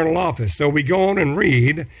an eternal office. So we go on and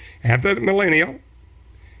read after the millennial.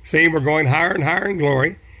 See, we're going higher and higher in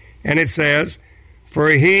glory. And it says, for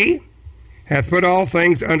he hath put all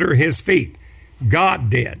things under his feet.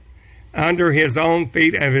 God did. Under his own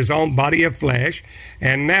feet of his own body of flesh.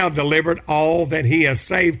 And now delivered all that he has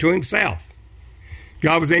saved to himself.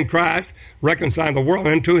 God was in Christ, reconciling the world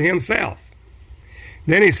unto himself.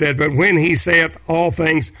 Then he said, but when he saith all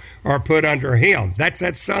things are put under him, that's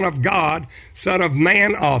that Son of God, Son of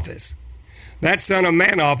Man office. That Son of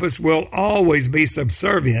Man office will always be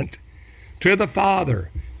subservient to the Father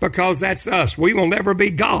because that's us. We will never be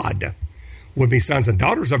God. We'll be sons and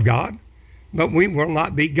daughters of God, but we will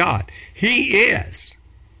not be God. He is.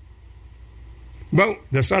 But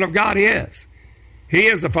the Son of God is. He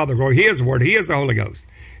is the Father of glory. He is the Word. He is the Holy Ghost.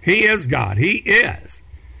 He is God. He is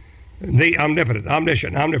the omnipotent,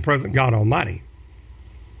 omniscient, omnipresent God Almighty.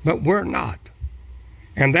 But we're not.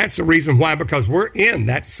 And that's the reason why, because we're in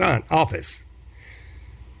that Son office.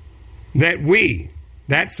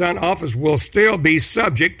 That Son office will still be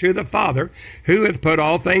subject to the Father who hath put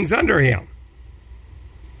all things under him.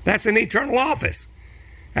 That's an eternal office.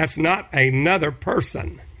 That's not another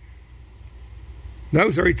person.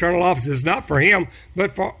 Those are eternal offices, not for him,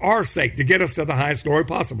 but for our sake, to get us to the highest glory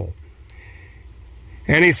possible.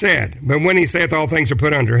 And he said, but when he saith all things are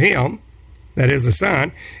put under him, that is the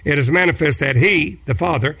Son, it is manifest that he, the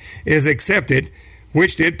Father, is accepted,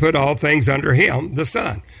 which did put all things under him, the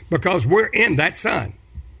Son, because we're in that Son.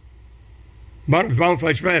 Bone of his bone,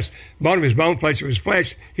 flesh of his flesh. Bone of his bone, flesh of his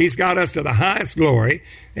flesh. He's got us to the highest glory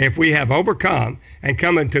if we have overcome and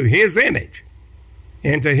come into his image,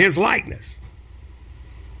 into his likeness.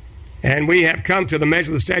 And we have come to the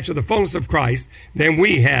measure of the stature of the fullness of Christ, then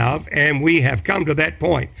we have come to that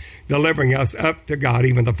point, delivering us up to God,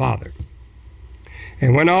 even the Father.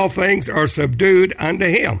 And when all things are subdued unto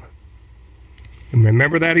him, and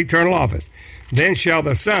remember that eternal office, then shall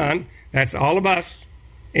the Son, that's all of us,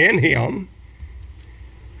 in him,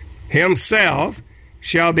 himself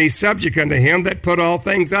shall be subject unto him that put all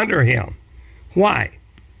things under him. Why?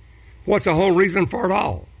 What's the whole reason for it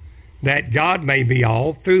all? That God may be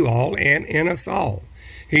all, through all, and in us all.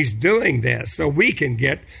 He's doing this so we can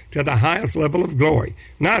get to the highest level of glory.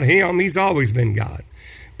 Not him, he's always been God.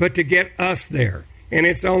 But to get us there. And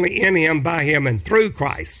it's only in him, by him, and through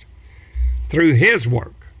Christ, through his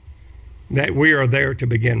work, that we are there to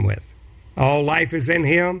begin with. All life is in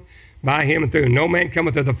him, by him, and through. No man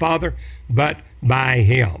cometh to the Father but by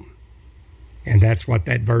him. And that's what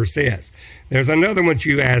that verse is. There's another one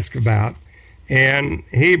you ask about in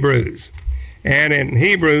Hebrews. And in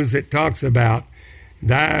Hebrews it talks about,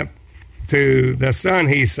 to the Son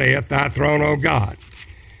he saith, thy throne, O God.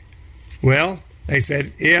 Well, they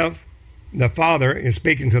said, if the Father is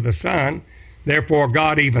speaking to the Son, therefore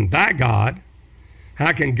God, even thy God,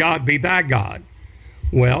 how can God be thy God?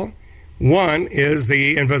 Well, one is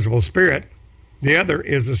the invisible Spirit. The other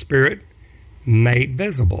is the Spirit made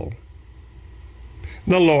visible.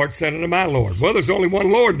 The Lord said unto my Lord. Well, there's only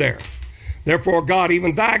one Lord there. Therefore God,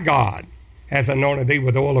 even thy God, hath anointed thee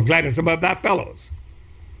with the oil of gladness above thy fellows.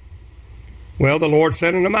 Well, the Lord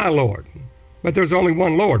said unto my Lord. But there's only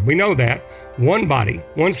one Lord. We know that. One body,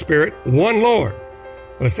 one Spirit, one Lord.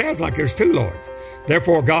 Well, it sounds like there's two Lords.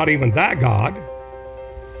 Therefore God, even thy God.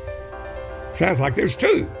 Sounds like there's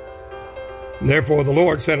two. Therefore the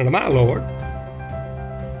Lord said unto my Lord.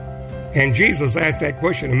 And Jesus asked that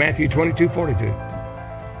question in Matthew 22:42.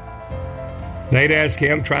 They'd ask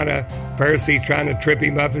him, Pharisees trying to trip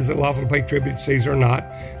him up, is it lawful to pay tribute to Caesar or not?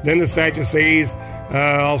 Then the Sadducees,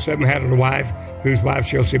 all seven had a wife, whose wife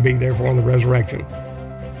shall she be therefore on the resurrection.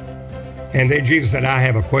 And then Jesus said, I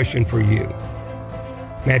have a question for you.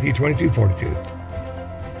 Matthew 22:42.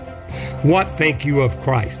 What think you of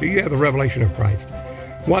Christ? Do you have the revelation of Christ?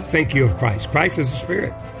 What think you of Christ? Christ is a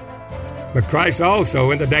spirit. But Christ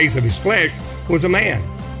also, in the days of his flesh, was a man.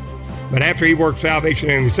 But after he worked salvation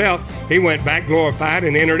in himself, he went back glorified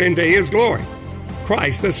and entered into his glory.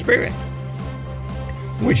 Christ the Spirit,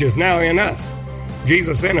 which is now in us.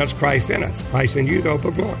 Jesus in us, Christ in us. Christ in you, the hope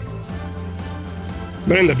of glory.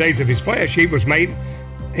 But in the days of his flesh, he was made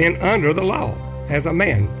in under the law as a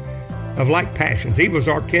man of like passions. He was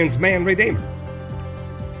our kinsman redeemer.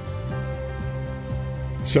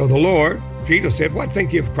 So the Lord, Jesus said, what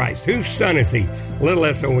think you of Christ? Whose son is he? Little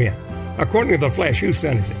S-O-N. According to the flesh, whose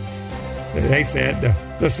son is he? They said,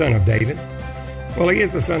 the son of David. Well, he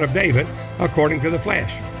is the son of David according to the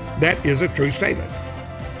flesh. That is a true statement.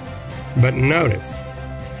 But notice,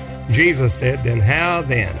 Jesus said, then how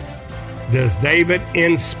then does David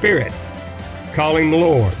in spirit call him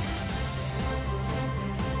Lord?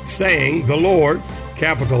 Saying, the Lord,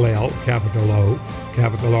 capital L, capital O,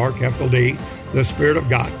 capital R, capital D, the Spirit of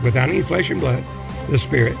God, without any flesh and blood, the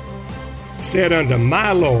Spirit, said unto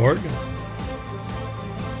my Lord,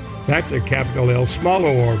 that's a capital L, small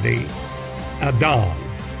O-R-D, Adon,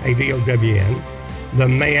 A-D-O-W-N, the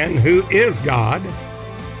man who is God.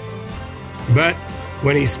 But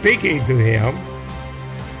when he's speaking to him,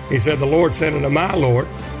 he said, the Lord said unto my Lord,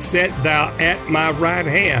 sit thou at my right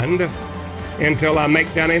hand until I make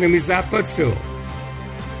thine enemies thy footstool.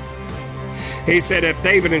 He said, if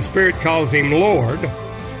David in spirit calls him Lord,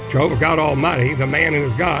 Jehovah God Almighty, the man who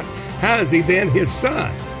is God, how is he then his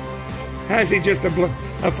son? How is he just a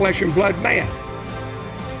flesh and blood man?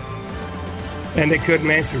 And they couldn't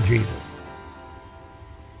answer Jesus.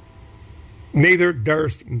 Neither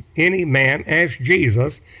durst any man ask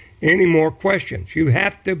Jesus any more questions. You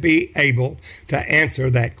have to be able to answer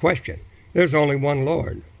that question. There's only one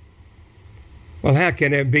Lord. Well, how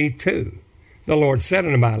can there be two? The Lord said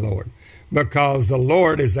unto my Lord, because the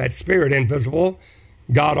Lord is that Spirit invisible,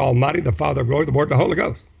 God Almighty, the Father of glory, the Word, the Holy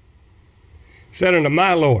Ghost. Said unto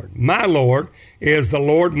my Lord is the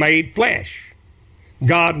Lord made flesh.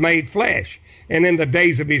 God made flesh. And in the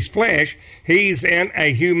days of his flesh, he's in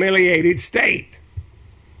a humiliated state.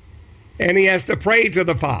 And he has to pray to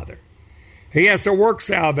the Father. He has to work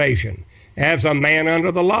salvation as a man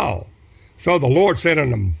under the law. So the Lord said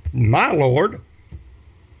unto my Lord,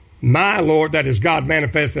 that is God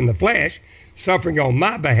manifest in the flesh, suffering on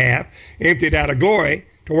my behalf, emptied out of glory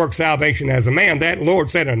to work salvation as a man. That Lord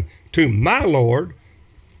said unto my Lord,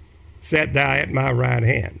 set thou at my right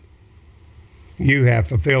hand. You have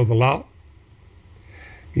fulfilled the law.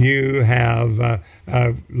 You have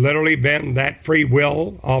literally been that free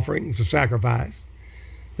will offering for sacrifice,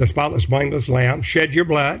 the spotless, blameless lamb, shed your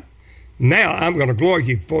blood. Now I'm going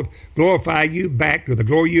to glorify you back to the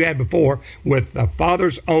glory you had before with the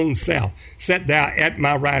Father's own self. Set thou at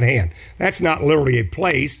my right hand. That's not literally a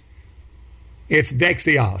place. It's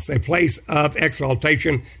Dexios, a place of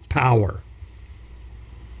exaltation, power.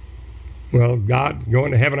 Well, God,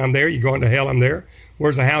 going to heaven, I'm there. You going to hell, I'm there.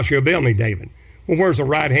 Where's the house you'll build me, David? Well, where's the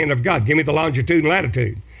right hand of God? Give me the longitude and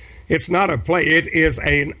latitude. It's not a place. It is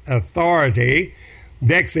an authority,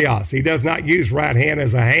 Dexios. He does not use right hand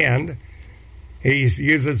as a hand. He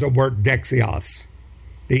uses the word Dexios,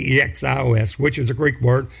 D-E-X-I-O-S, which is a Greek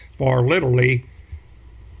word for literally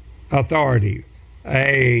authority,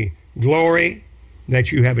 a glory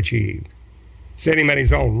that you have achieved. Set him at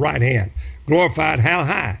his own right hand. Glorified how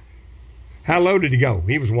high? How low did he go?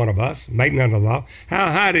 He was one of us, made under the law. How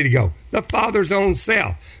high did he go? The Father's own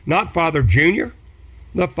self. Not Father Junior,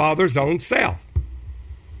 the Father's own self.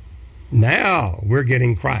 Now we're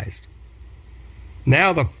getting Christ.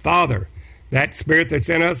 Now the Father, that Spirit that's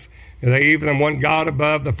in us, even the one God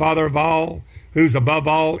above, the Father of all, who's above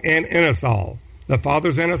all and in us all. The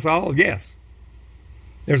Father's in us all? Yes.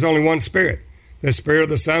 There's only one Spirit. The Spirit of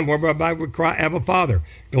the Son, whereby we cry, Abba Father.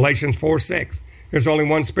 Galatians 4:6. There's only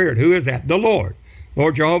one Spirit. Who is that? The Lord.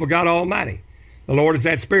 Lord Jehovah God Almighty. The Lord is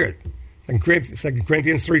that Spirit. 2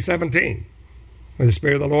 Corinthians 3:17. Where the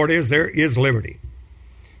Spirit of the Lord is, there is liberty.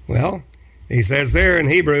 Well, he says there in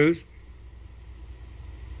Hebrews,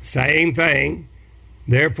 same thing.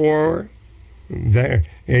 Therefore, and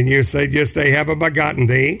you say, just they have begotten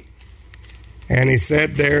thee. And he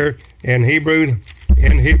said there in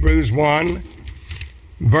Hebrews 1,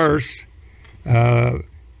 verse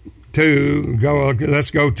 2,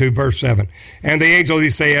 let's go to verse 7. And the angel, he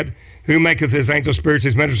said, who maketh his angel spirits,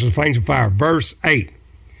 his ministers flames of fire. Verse 8.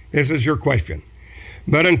 This is your question.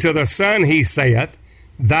 But unto the Son he saith,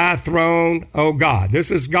 thy throne, O God.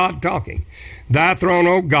 This is God talking. Thy throne,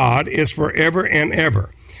 O God, is forever and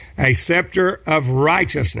ever. A scepter of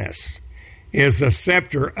righteousness is the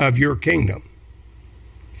scepter of your kingdom.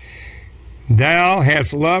 Thou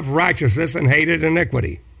hast loved righteousness and hated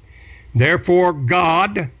iniquity. Therefore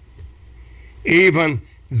God, even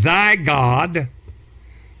thy God,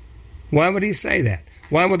 why would he say that?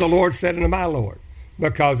 Why would the Lord say unto my Lord?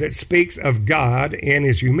 Because it speaks of God in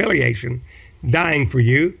his humiliation, dying for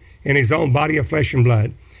you in his own body of flesh and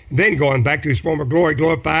blood, then going back to his former glory,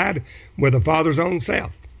 glorified with the Father's own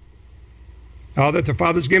self. All that the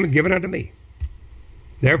Father's given unto me.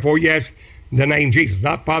 Therefore, you ask the name Jesus,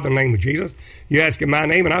 not Father in the name of Jesus. You ask in my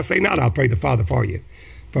name, and I say not, I'll pray the Father for you.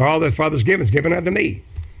 For all that the Father's given is given unto me.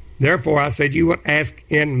 Therefore, I said, you would ask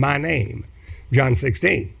in my name. John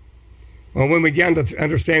 16. Well, when we begin to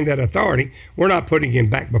understand that authority, we're not putting him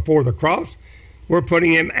back before the cross. We're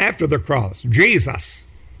putting him after the cross. Jesus.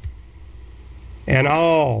 And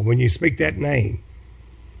all, when you speak that name,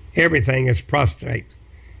 everything is prostrate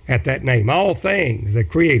at that name. All things that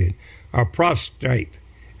created are prostrate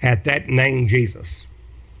at that name, Jesus.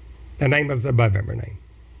 The name is above every name.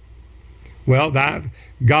 Well,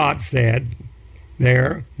 God said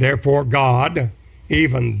there, therefore God,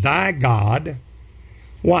 even thy God.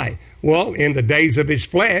 Why? Well, in the days of his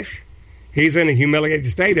flesh, he's in a humiliated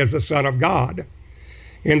state as the Son of God.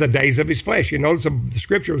 In the days of his flesh. You notice the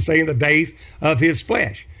scripture was saying the days of his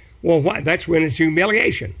flesh. Well, why? That's when it's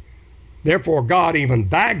humiliation. Therefore, God, even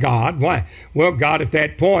thy God. Why? Well, God at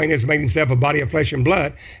that point has made himself a body of flesh and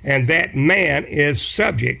blood, and that man is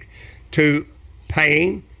subject to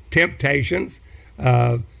pain, temptations,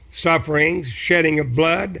 sufferings, shedding of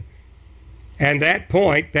blood. And that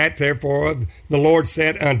point, that therefore the Lord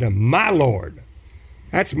said unto my Lord.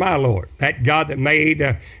 That's my Lord. That God that made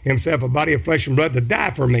himself a body of flesh and blood to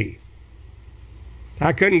die for me.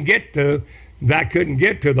 I couldn't get to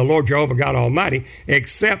the Lord Jehovah God Almighty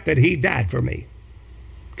except that he died for me.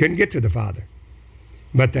 Couldn't get to the Father.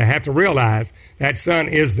 But they have to realize that Son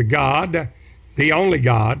is the God, the only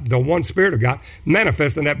God, the one Spirit of God,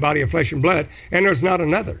 manifest in that body of flesh and blood, and there's not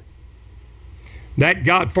another. That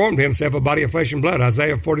God formed himself a body of flesh and blood,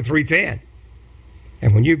 Isaiah 43:10.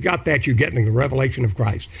 And when you've got that, you're getting the revelation of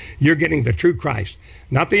Christ. You're getting the true Christ,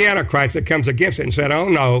 not the Antichrist that comes against it and said, oh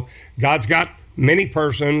no, God's got many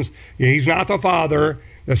persons. He's not the Father.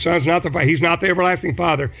 The Son's not the Father. He's not the everlasting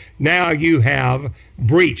Father. Now you have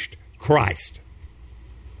breached Christ.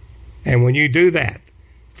 And when you do that,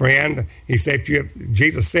 friend,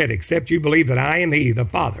 Jesus said, except you believe that I am he, the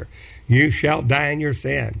Father, you shall die in your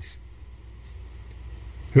sins.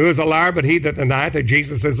 Who is a liar but he that denieth that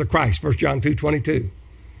Jesus is the Christ? 1 John 2:22.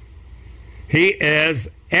 He is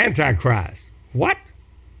Antichrist. What?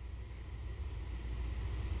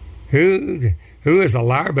 Who is a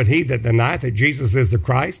liar but he that denieth that Jesus is the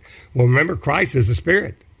Christ? Well, remember, Christ is the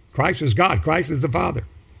Spirit. Christ is God. Christ is the Father.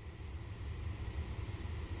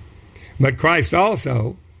 But Christ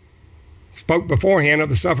also spoke beforehand of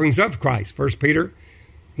the sufferings of Christ. 1 Peter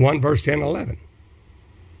 1, verse 10 and 11.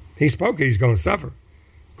 He spoke he's going to suffer.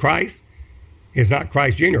 Christ is not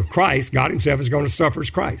Christ Jr. Christ, God himself, is going to suffer as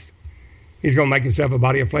Christ. He's going to make himself a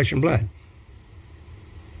body of flesh and blood.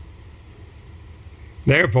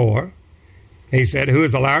 Therefore, he said, who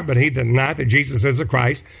is a liar but he that denieth that Jesus is the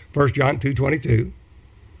Christ? 1 John 2:22.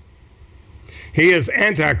 He is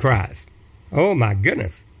Antichrist. Oh my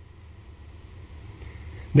goodness.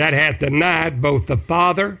 That hath denied both the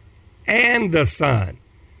Father and the Son.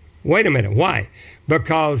 Wait a minute. Why?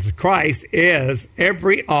 Because Christ is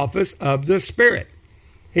every office of the Spirit.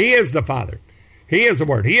 He is the Father. He is the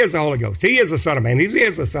Word. He is the Holy Ghost. He is the Son of Man. He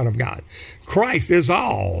is the Son of God. Christ is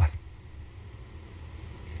all.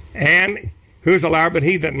 And who's a liar but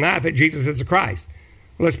he that denieth that Jesus is the Christ?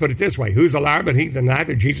 Well, let's put it this way. Who's a liar but he that denieth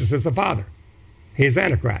that Jesus is the Father? He is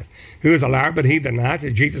Antichrist. Who is a liar but he that denieth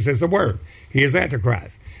that Jesus is the Word? He is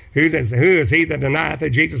Antichrist. Who is he that denieth that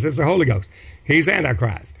Jesus is the Holy Ghost? He's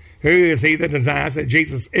Antichrist. Who is he that denies that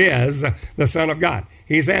Jesus is the Son of God?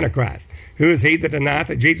 He's Antichrist. Who is he that denieth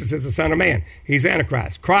that Jesus is the Son of Man? He's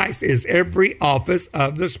Antichrist. Christ is every office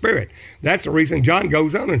of the Spirit. That's the reason John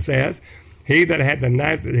goes on and says, He that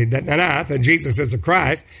denieth that Jesus is the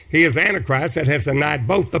Christ, he is Antichrist, that has denied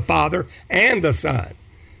both the Father and the Son.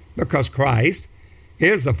 Because Christ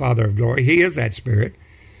is the Father of glory. He is that Spirit.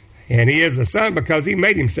 And he is the Son because he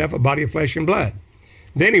made himself a body of flesh and blood.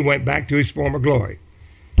 Then he went back to his former glory.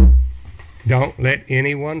 Don't let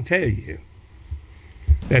anyone tell you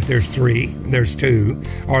that there's three, there's two,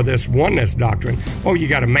 or this oneness doctrine. Oh, you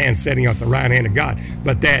got a man sitting at the right hand of God,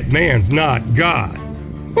 but that man's not God.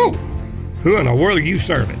 Who in the world are you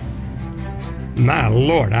serving? My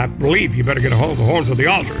Lord, I believe you better get a hold of the horns of the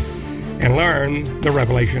altar and learn the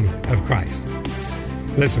revelation of Christ.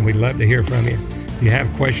 Listen, we'd love to hear from you. If you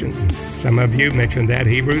have questions, some of you mentioned that,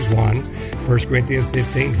 Hebrews 1, 1 Corinthians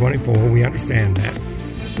 15, 24, we understand that.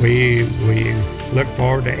 We look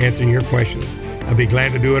forward to answering your questions. I'll be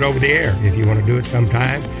glad to do it over the air. If you want to do it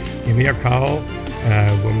sometime, give me a call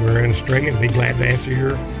when we're in streaming. I'll be glad to answer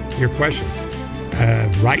your questions.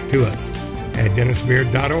 Write to us at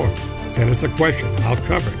DennisBeard.org. Send us a question. I'll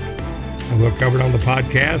cover it. And we'll cover it on the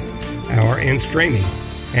podcast or in streaming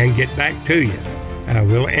and get back to you.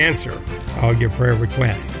 We'll answer all your prayer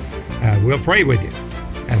requests. We'll pray with you.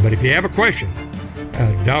 But if you have a question,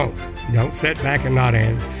 don't sit back and not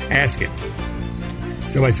ask it.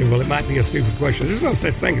 Somebody said, well, it might be a stupid question. There's no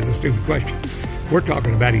such thing as a stupid question. We're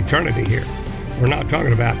talking about eternity here. We're not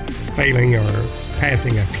talking about failing or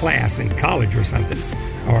passing a class in college or something,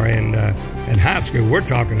 or in high school. We're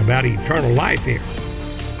talking about eternal life here.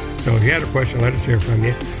 So if you have a question, let us hear from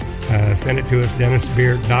you. Send it to us,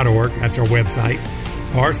 DennisBeard.org. That's our website.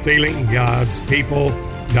 Or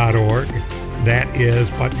SealingGodsPeople.org. That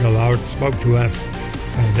is what the Lord spoke to us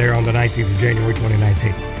there on the 19th of January,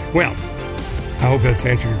 2019. Well, I hope that's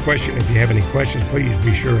answered your question. If you have any questions, please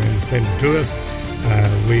be sure and send them to us.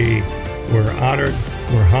 We're honored,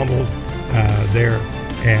 we're humbled there,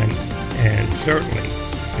 and certainly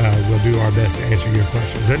we'll do our best to answer your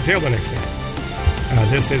questions. Until the next time,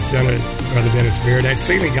 this is done at Brother Dennis Beard at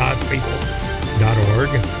SealingGodsPeople.org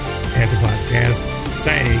and the podcast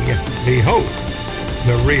saying, behold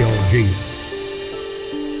the real Jesus.